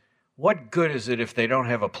is, what good is it if they don't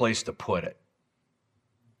have a place to put it?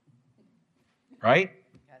 Right?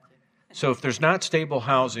 So if there's not stable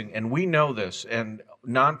housing, and we know this, and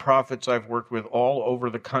nonprofits I've worked with all over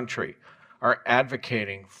the country are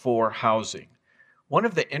advocating for housing. One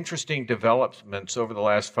of the interesting developments over the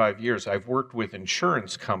last 5 years, I've worked with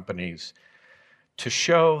insurance companies to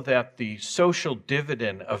show that the social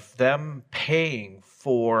dividend of them paying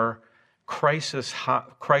for crisis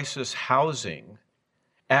housing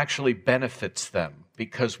actually benefits them,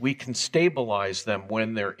 because we can stabilize them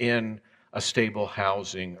when they're in a stable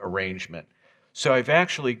housing arrangement. So I've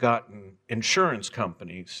actually gotten insurance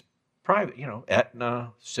companies, private,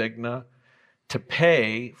 Aetna, Cigna, to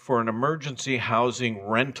pay for an emergency housing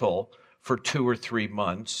rental for 2 or 3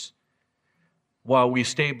 months while we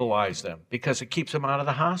stabilize them, because it keeps them out of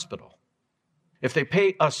the hospital. If they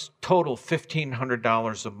pay us total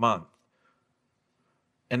 $1,500 a month,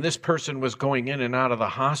 and this person was going in and out of the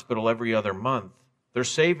hospital every other month, they're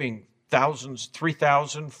saving thousands,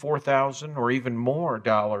 $3,000, $4,000, or even more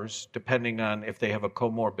dollars, depending on if they have a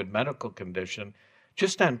comorbid medical condition,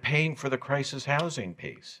 just on paying for the crisis housing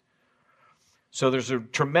piece. So there's a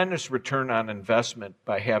tremendous return on investment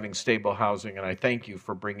by having stable housing, and I thank you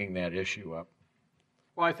for bringing that issue up.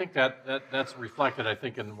 Well, I think that's reflected, I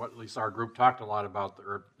think, in what at least our group talked a lot about,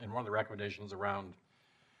 in one of the recommendations around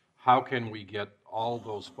how can we get all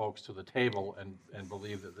those folks to the table and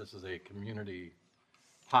believe that this is a community,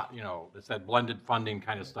 it's that blended funding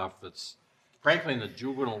kind of stuff that's, frankly, in the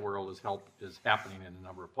juvenile world is happening in a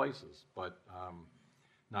number of places, but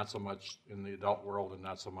not so much in the adult world and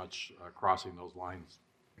not so much crossing those lines.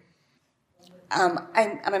 I'm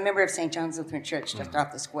a member of St. John's Lutheran Church just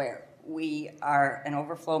off the square. We are an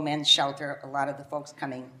overflow men's shelter. A lot of the folks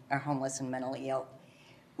coming are homeless and mentally ill.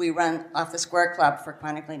 We run off the square club for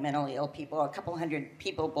chronically mentally ill people. A couple hundred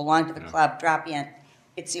people belong to the club, drop in.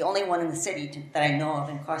 It's the only one in the city that I know of,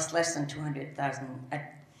 and costs less than $200,000.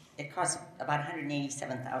 It costs about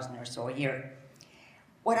 $187,000 or so a year.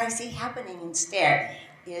 What I see happening instead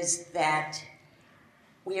is that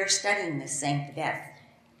we are studying this thing to death.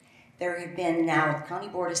 There have been now, the county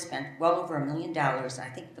board has spent well over $1 million, I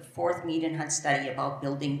think the 4th Mead and Hunt study about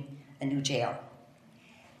building a new jail.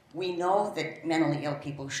 We know that mentally ill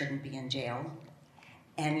people shouldn't be in jail,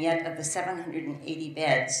 and yet of the 780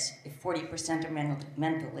 beds, if 40% are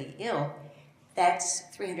mentally ill, that's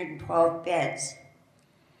 312 beds.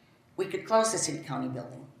 We could close the city county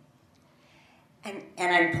building. And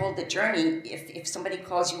I'm told that Journey, if somebody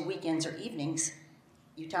calls you weekends or evenings,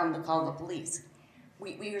 you tell them to call the police.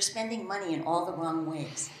 We are spending money in all the wrong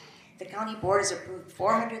ways. The county board has approved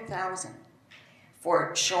 $400,000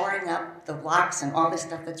 for shoring up the blocks and all the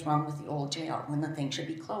stuff that's wrong with the old jail when the thing should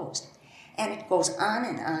be closed. And it goes on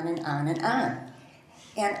and on and on and on.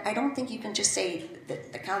 And I don't think you can just say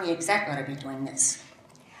that the county exec ought to be doing this.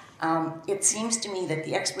 It seems to me that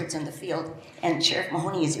the experts in the field, and Sheriff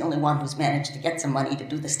Mahoney is the only one who's managed to get some money to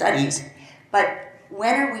do the studies, but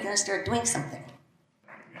when are we going to start doing something?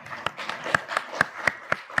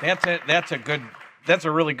 That's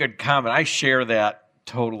a really good comment. I share that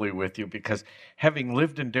totally with you, because having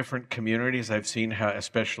lived in different communities, I've seen how,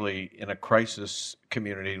 especially in a crisis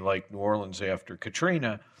community like New Orleans after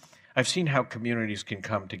Katrina, I've seen how communities can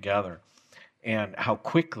come together and how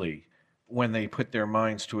quickly, when they put their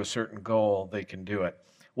minds to a certain goal, they can do it.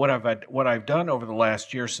 What I've done over the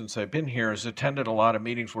last year since I've been here is attended a lot of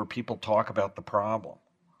meetings where people talk about the problem.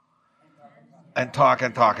 And talk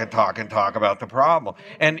about the problem.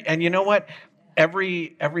 And you know what?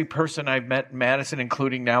 Every person I've met in Madison,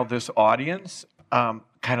 including now this audience, kind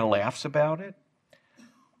of laughs about it.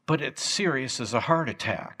 But it's serious as a heart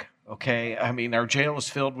attack, okay? I mean, our jail is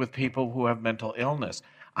filled with people who have mental illness.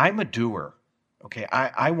 I'm a doer, okay?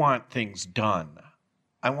 I want things done.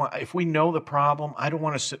 If we know the problem, I don't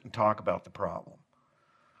want to sit and talk about the problem.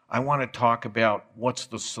 I want to talk about what's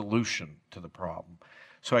the solution to the problem.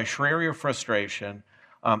 So I share your frustration.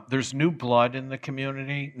 There's new blood in the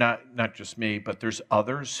community, not just me, but there's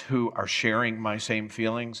others who are sharing my same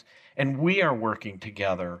feelings, and we are working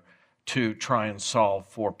together to try and solve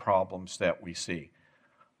for problems that we see.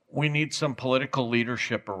 We need some political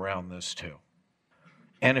leadership around this too.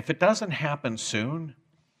 And if it doesn't happen soon,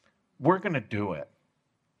 we're going to do it.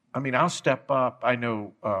 I mean, I'll step up. I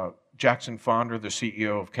know Jackson Fonder, the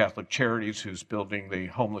CEO of Catholic Charities, who's building the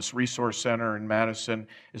Homeless Resource Center in Madison,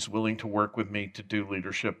 is willing to work with me to do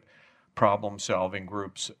leadership problem-solving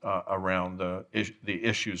groups around the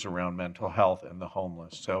issues around mental health and the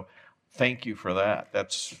homeless. So thank you for that.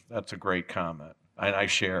 That's a great comment, and I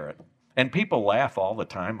share it. And people laugh all the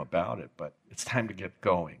time about it, but it's time to get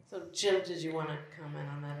going. So, Jim, did you want to comment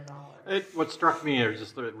on that at all? What struck me, or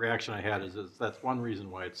just the reaction I had, is that's one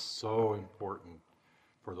reason why it's so important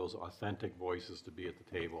for those authentic voices to be at the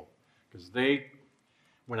table. Because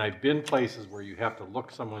when I've been places where you have to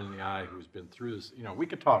look someone in the eye who's been through this, we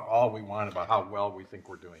could talk all we want about how well we think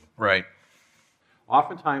we're doing. Right.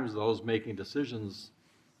 Oftentimes those making decisions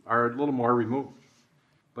are a little more removed.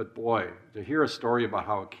 But boy, to hear a story about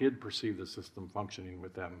how a kid perceived the system functioning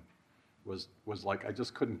with them was like, I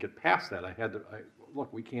just couldn't get past that.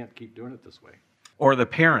 Look, we can't keep doing it this way. Or the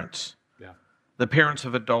parents. Yeah. The parents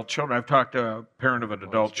of adult children. I've talked to a parent of an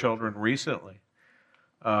adult children recently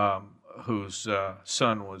whose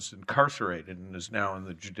son was incarcerated and is now in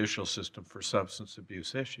the judicial system for substance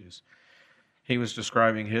abuse issues. He was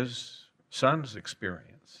describing his son's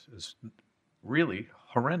experience as really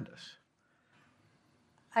horrendous.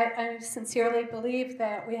 I sincerely believe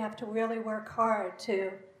that we have to really work hard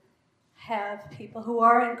to have people who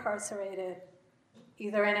are incarcerated,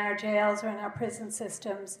 either in our jails or in our prison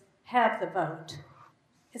systems, have the vote.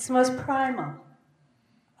 It's the most primal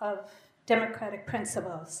of democratic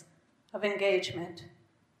principles of engagement.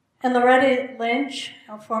 And Loretta Lynch,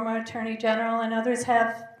 our former Attorney General, and others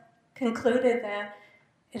have concluded that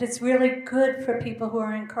it is really good for people who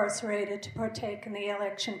are incarcerated to partake in the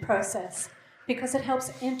election process, because it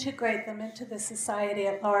helps integrate them into the society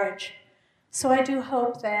at large. So I do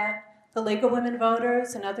hope that the League of Women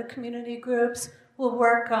Voters and other community groups will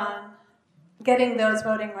work on getting those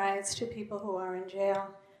voting rights to people who are in jail.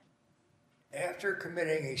 After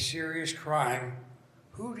committing a serious crime,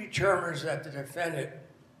 who determines that the defendant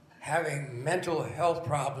having mental health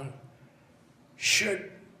problem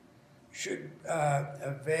should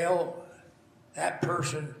avail that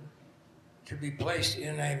person to be placed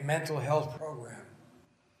in a mental health program?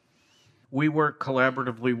 We work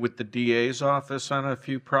collaboratively with the DA's office on a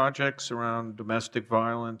few projects around domestic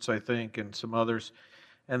violence, I think, and some others.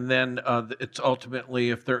 And then it's ultimately,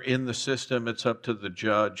 if they're in the system, it's up to the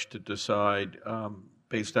judge to decide,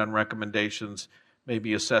 based on recommendations,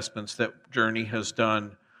 maybe assessments that Journey has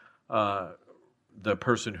done. The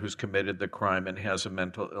person who's committed the crime and has a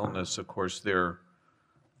mental illness, of course, their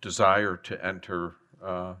desire to enter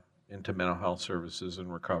into mental health services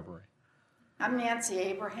and recovery. I'm Nancy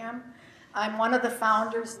Abraham. I'm one of the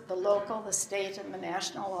founders of the local, the state, and the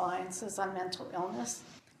national alliances on mental illness.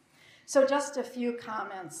 So just a few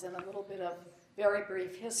comments and a little bit of very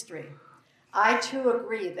brief history. I too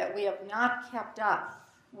agree that we have not kept up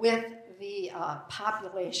with the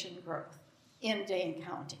population growth in Dane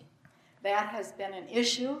County. That has been an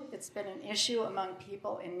issue. It's been an issue among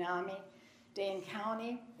people in NAMI, Dane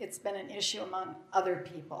County. It's been an issue among other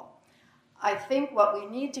people. I think what we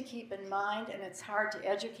need to keep in mind, and it's hard to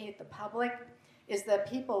educate the public, is that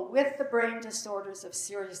people with the brain disorders of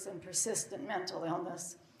serious and persistent mental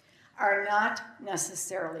illness are not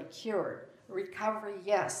necessarily cured. Recovery,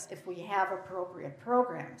 yes, if we have appropriate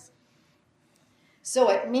programs. So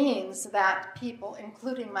it means that people,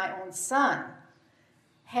 including my own son,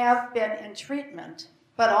 have been in treatment,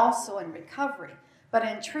 but also in recovery, but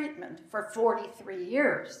in treatment for 43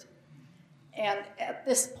 years. And at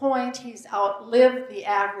this point, he's outlived the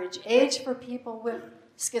average age for people with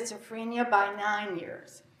schizophrenia by 9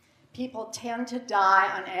 years. People tend to die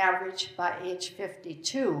on average by age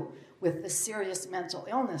 52 with the serious mental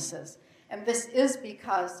illnesses. And this is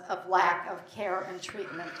because of lack of care and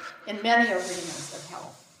treatment in many arenas of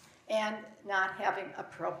health and not having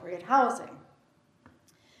appropriate housing.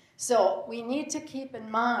 So we need to keep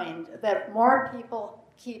in mind that more people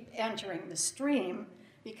keep entering the stream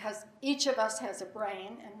because each of us has a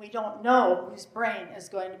brain and we don't know whose brain is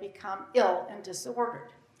going to become ill and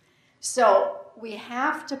disordered. So we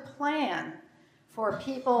have to plan for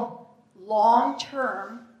people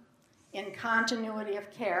long-term in continuity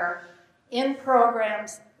of care in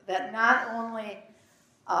programs that not only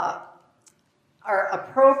are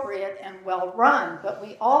appropriate and well run, but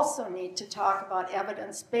we also need to talk about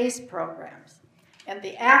evidence-based programs. And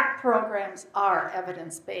the ACT programs are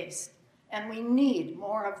evidence-based, and we need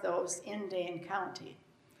more of those in Dane County.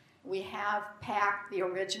 We have PACT, the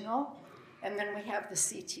original, and then we have the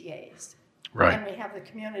CTAs. Right. And we have the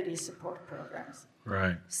community support programs.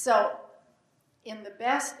 Right. So, in the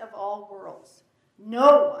best of all worlds,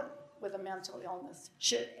 no one with a mental illness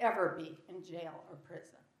should ever be in jail or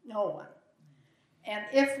prison. No one. And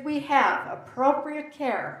if we have appropriate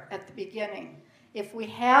care at the beginning, if we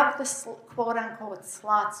have the quote-unquote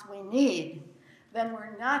slots we need, then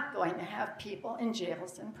we're not going to have people in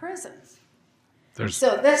jails and prisons.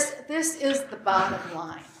 So this is the bottom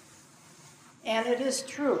line. And it is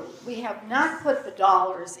true. We have not put the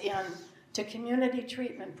dollars in to community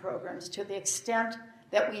treatment programs to the extent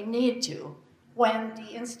that we need to when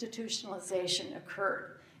deinstitutionalization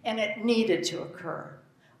occurred. And it needed to occur.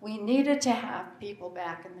 We needed to have people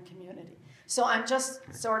back in the community. So I'm just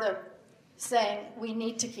sort of saying we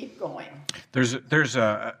need to keep going.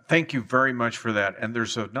 Thank you very much for that. And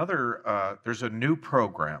there's a new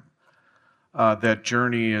program that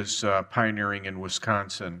Journey is pioneering in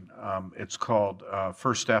Wisconsin. It's called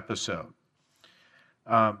First Episode.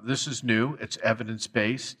 This is new. It's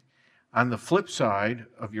evidence-based. On the flip side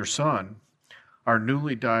of your son are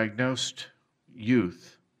newly diagnosed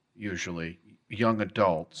youth, usually young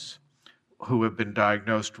adults, who have been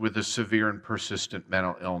diagnosed with a severe and persistent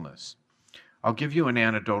mental illness. I'll give you an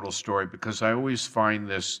anecdotal story because I always find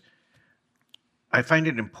it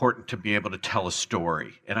important to be able to tell a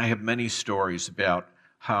story. And I have many stories about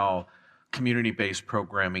how community-based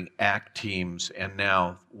programming, ACT teams, and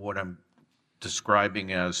now what I'm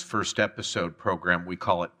describing as First Episode program, we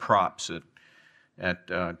call it PROPS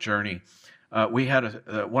at Journey. We had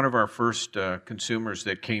one of our first consumers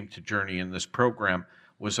that came to Journey in this program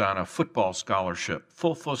was on a football scholarship,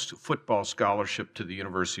 full football scholarship to the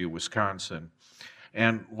University of Wisconsin.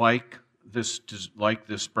 And like this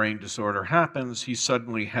brain disorder happens, he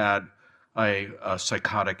suddenly had a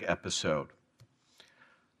psychotic episode.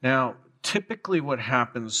 Now, typically what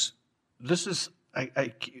happens, this is,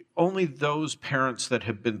 only those parents that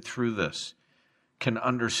have been through this can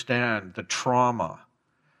understand the trauma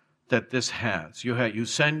that this has. You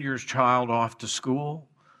send your child off to school,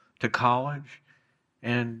 to college,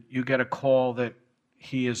 and you get a call that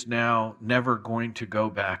he is now never going to go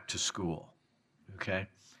back to school, okay?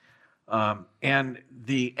 And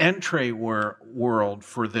the entree world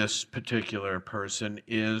for this particular person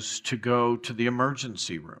is to go to the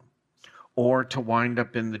emergency room or to wind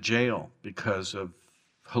up in the jail because of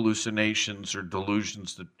hallucinations or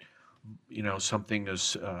delusions that, something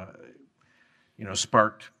is,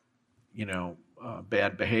 sparked,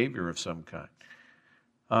 bad behavior of some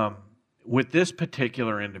kind. With this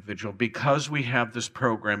particular individual, because we have this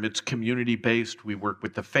program, it's community-based. We work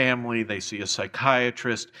with the family. They see a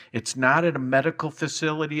psychiatrist. It's not at a medical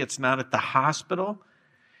facility. It's not at the hospital.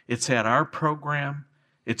 It's at our program.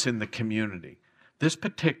 It's in the community. This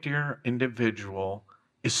particular individual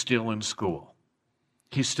is still in school.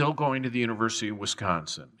 He's still going to the University of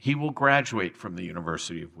Wisconsin. He will graduate from the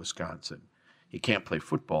University of Wisconsin. He can't play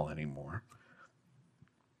football anymore,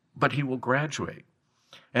 but he will graduate.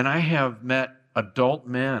 And I have met adult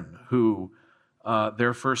men who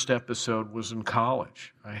their first episode was in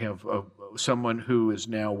college. I have someone who is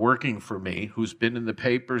now working for me, who's been in the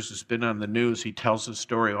papers, has been on the news. He tells his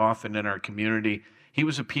story often in our community. He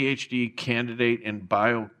was a PhD candidate in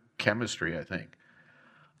biochemistry, I think.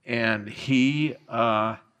 And he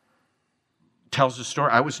tells the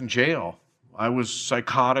story. I was in jail. I was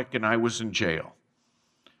psychotic and I was in jail.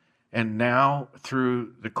 And now,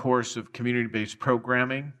 through the course of community-based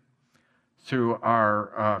programming, through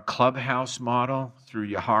our clubhouse model, through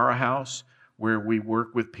Yahara House, where we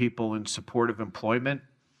work with people in supportive employment,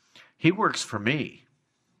 he works for me.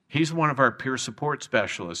 He's one of our peer support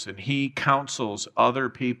specialists, and he counsels other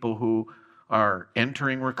people who are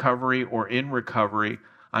entering recovery or in recovery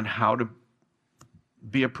on how to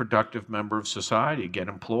be a productive member of society, get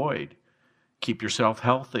employed, keep yourself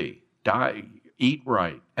healthy, eat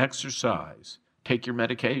right, exercise, take your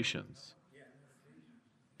medications.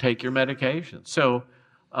 Take your medications. So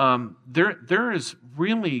there is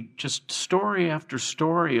really just story after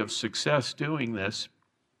story of success doing this.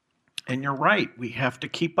 And you're right, we have to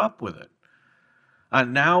keep up with it.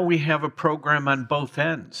 Now we have a program on both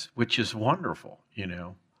ends, which is wonderful,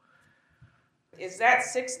 Is that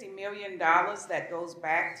 $60 million that goes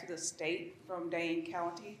back to the state from Dane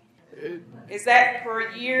County? Is that per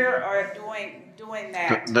year or doing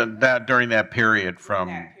that? That during that period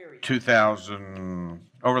from 2000,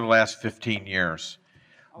 over the last 15 years.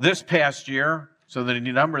 This past year, so the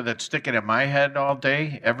number that's sticking in my head all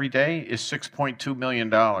day, every day, is $6.2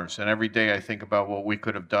 million. And every day I think about what we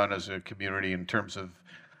could have done as a community in terms of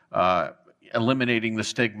eliminating the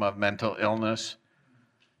stigma of mental illness,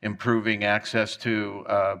 improving access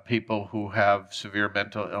to people who have severe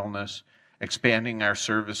mental illness, expanding our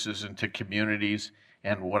services into communities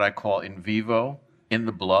and what I call in vivo, in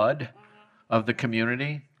the blood of the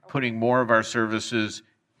community, putting more of our services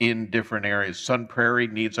in different areas. Sun Prairie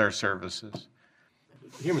needs our services.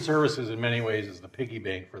 Human Services in many ways is the piggy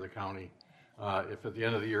bank for the county. If at the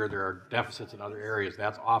end of the year there are deficits in other areas,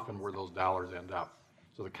 that's often where those dollars end up.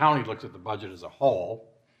 So the county looks at the budget as a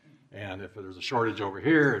whole, and if there's a shortage over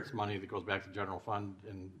here, it's money that goes back to general fund,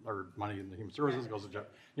 or money in the Human Services goes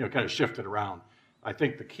to, kind of shifted around. I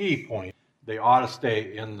think the key point, they ought to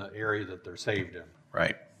stay in the area that they're saved in.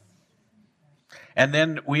 Right. And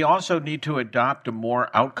then we also need to adopt a more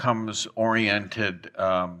outcomes-oriented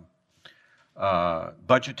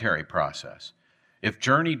budgetary process. If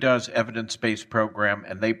Journey does evidence-based program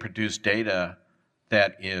and they produce data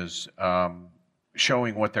that is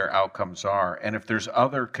showing what their outcomes are, and if there's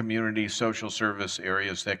other community social service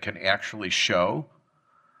areas that can actually show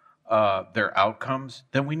their outcomes,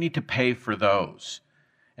 then we need to pay for those.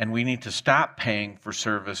 And we need to stop paying for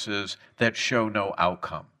services that show no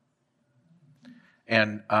outcome.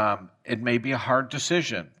 And it may be a hard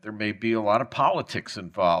decision. There may be a lot of politics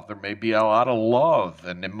involved. There may be a lot of love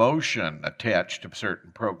and emotion attached to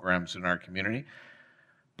certain programs in our community.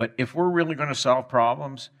 But if we're really going to solve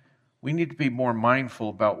problems, we need to be more mindful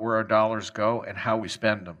about where our dollars go and how we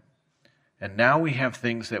spend them. And now we have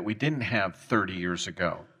things that we didn't have 30 years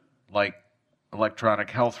ago, like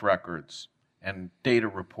electronic health records and data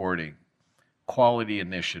reporting, quality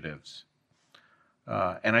initiatives.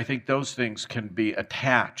 And I think those things can be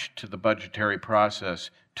attached to the budgetary process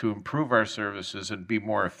to improve our services and be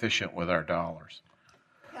more efficient with our dollars.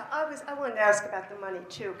 Yeah, I wanted to ask about the money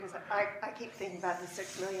too, because I keep thinking about the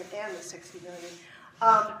 $6 million and the $60 million.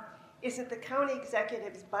 Is it the county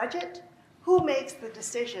executive's budget? Who makes the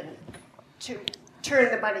decision to turn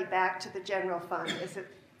the money back to the general fund? Is it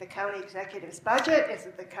the county executive's budget? Is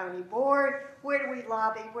it the county board? Where do we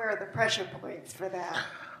lobby? Where are the pressure points for that?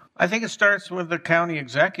 I think it starts with the county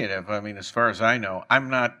executive. I mean, as far as I know, I'm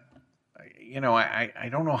not, I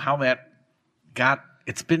don't know how that got,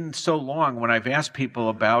 it's been so long. When I've asked people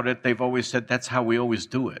about it, they've always said, that's how we always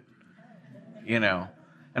do it, And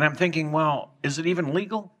I'm thinking, well, is it even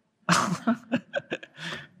legal?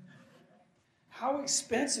 How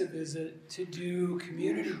expensive is it to do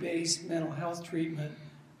community-based mental health treatment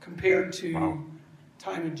compared to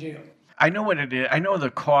time in jail? I know what it is. I know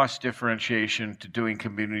the cost differentiation to doing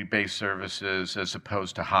community-based services as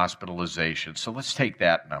opposed to hospitalization. So let's take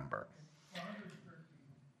that number.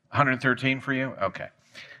 113 for you? Okay.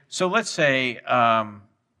 So let's say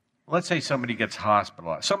somebody gets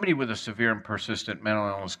hospitalized. Somebody with a severe and persistent mental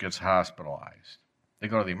illness gets hospitalized. They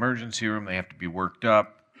go to the emergency room. They have to be worked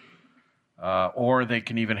up. Or they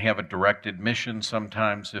can even have a direct admission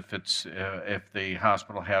sometimes if the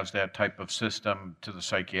hospital has that type of system to the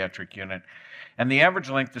psychiatric unit. And the average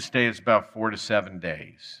length of stay is about 4 to 7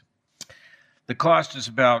 days. The cost is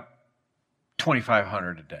about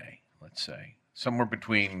 $2,500 a day, let's say. Somewhere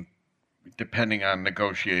between, depending on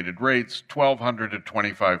negotiated rates, $1,200 to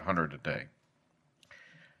 $2,500 a day.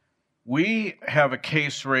 We have a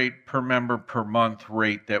case rate per member per month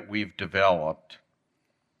rate that we've developed.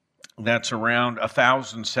 That's around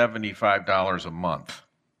 $1,075 a month.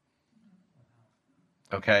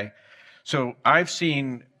 Okay? So I've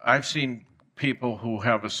seen people who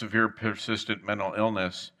have a severe persistent mental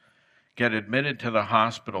illness get admitted to the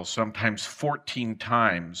hospital sometimes 14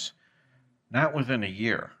 times, not within a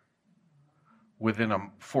year, within a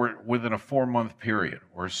 4-month period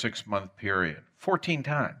or a 6-month period. 14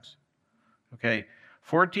 times. Okay?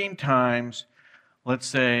 14 times. Let's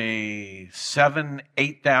say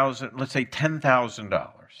 $8,000, let's say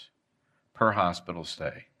 $10,000 per hospital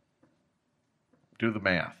stay. Do the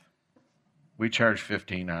math. We charge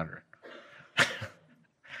 $1,500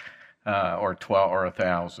 or $1,200 or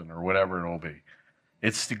 $1,000 or whatever it will be.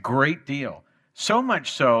 It's a great deal. So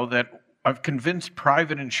much so that I've convinced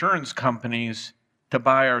private insurance companies to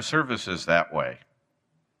buy our services that way.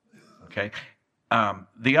 Okay.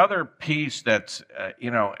 The other piece that's,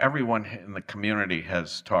 everyone in the community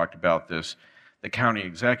has talked about this. The county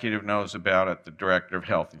executive knows about it. The director of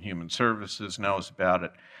Health and Human Services knows about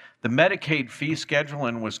it. The Medicaid fee schedule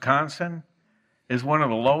in Wisconsin is one of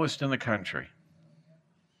the lowest in the country.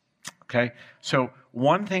 Okay? So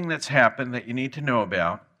one thing that's happened that you need to know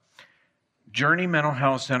about, Journey Mental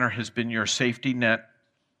Health Center has been your safety net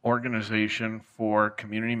organization for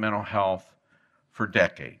community mental health for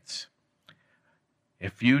decades.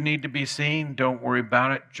 If you need to be seen, don't worry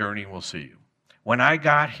about it. Journey will see you. When I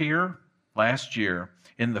got here last year,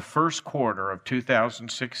 in the first quarter of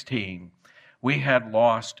 2016, we had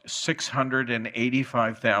lost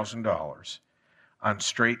 $685,000 on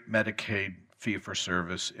straight Medicaid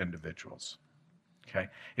fee-for-service individuals. Okay?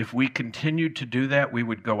 If we continued to do that, we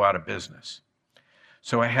would go out of business.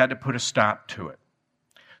 So I had to put a stop to it.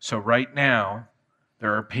 So right now,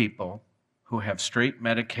 there are people who have straight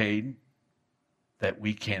Medicaid that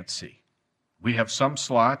we can't see. We have some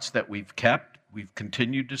slots that we've kept. We've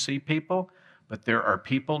continued to see people, but there are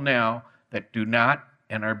people now that do not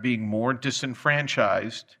and are being more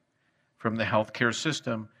disenfranchised from the healthcare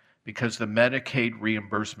system because the Medicaid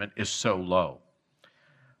reimbursement is so low.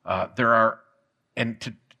 To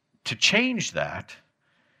change that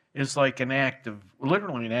is like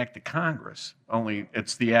literally an act of Congress, only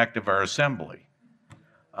it's the act of our assembly.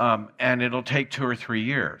 And it'll take 2 or 3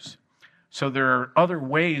 years. So there are other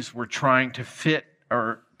ways we're trying to fit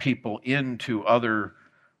our people into other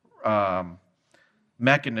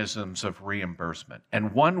mechanisms of reimbursement.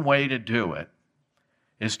 And one way to do it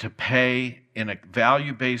is to pay in a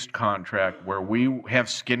value-based contract where we have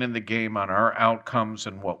skin in the game on our outcomes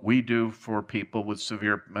and what we do for people with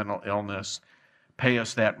severe mental illness, pay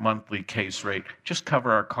us that monthly case rate, just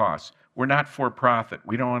cover our costs. We're not for-profit.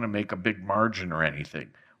 We don't want to make a big margin or anything.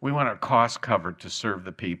 We want our costs covered to serve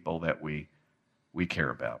the people that we care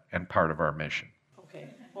about and part of our mission. Okay.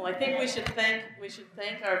 Well, I think we should thank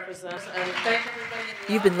our presenters and thank everybody in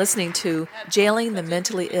the You've been listening to Jailing the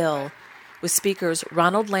Mentally Ill with speakers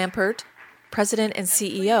Ronald Lampert, President and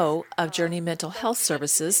CEO of Journey Mental Health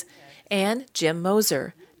Services, and Jim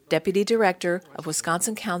Moeser, Deputy Director of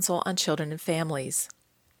Wisconsin Council on Children and Families.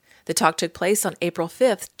 The talk took place on April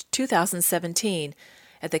 5th, 2017,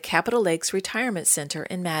 at the Capitol Lakes Retirement Center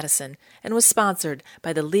in Madison and was sponsored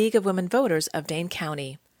by the League of Women Voters of Dane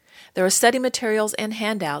County. There are study materials and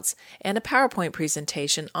handouts and a PowerPoint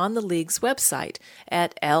presentation on the League's website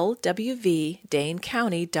at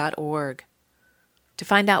lwvdanecounty.org. To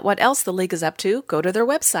find out what else the League is up to, go to their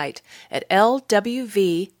website at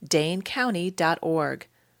lwvdanecounty.org.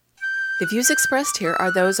 The views expressed here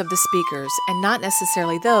are those of the speakers and not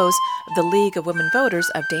necessarily those of the League of Women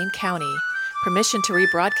Voters of Dane County. Permission to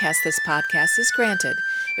rebroadcast this podcast is granted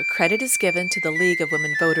if credit is given to the League of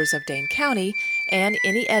Women Voters of Dane County and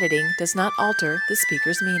any editing does not alter the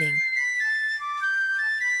speaker's meaning.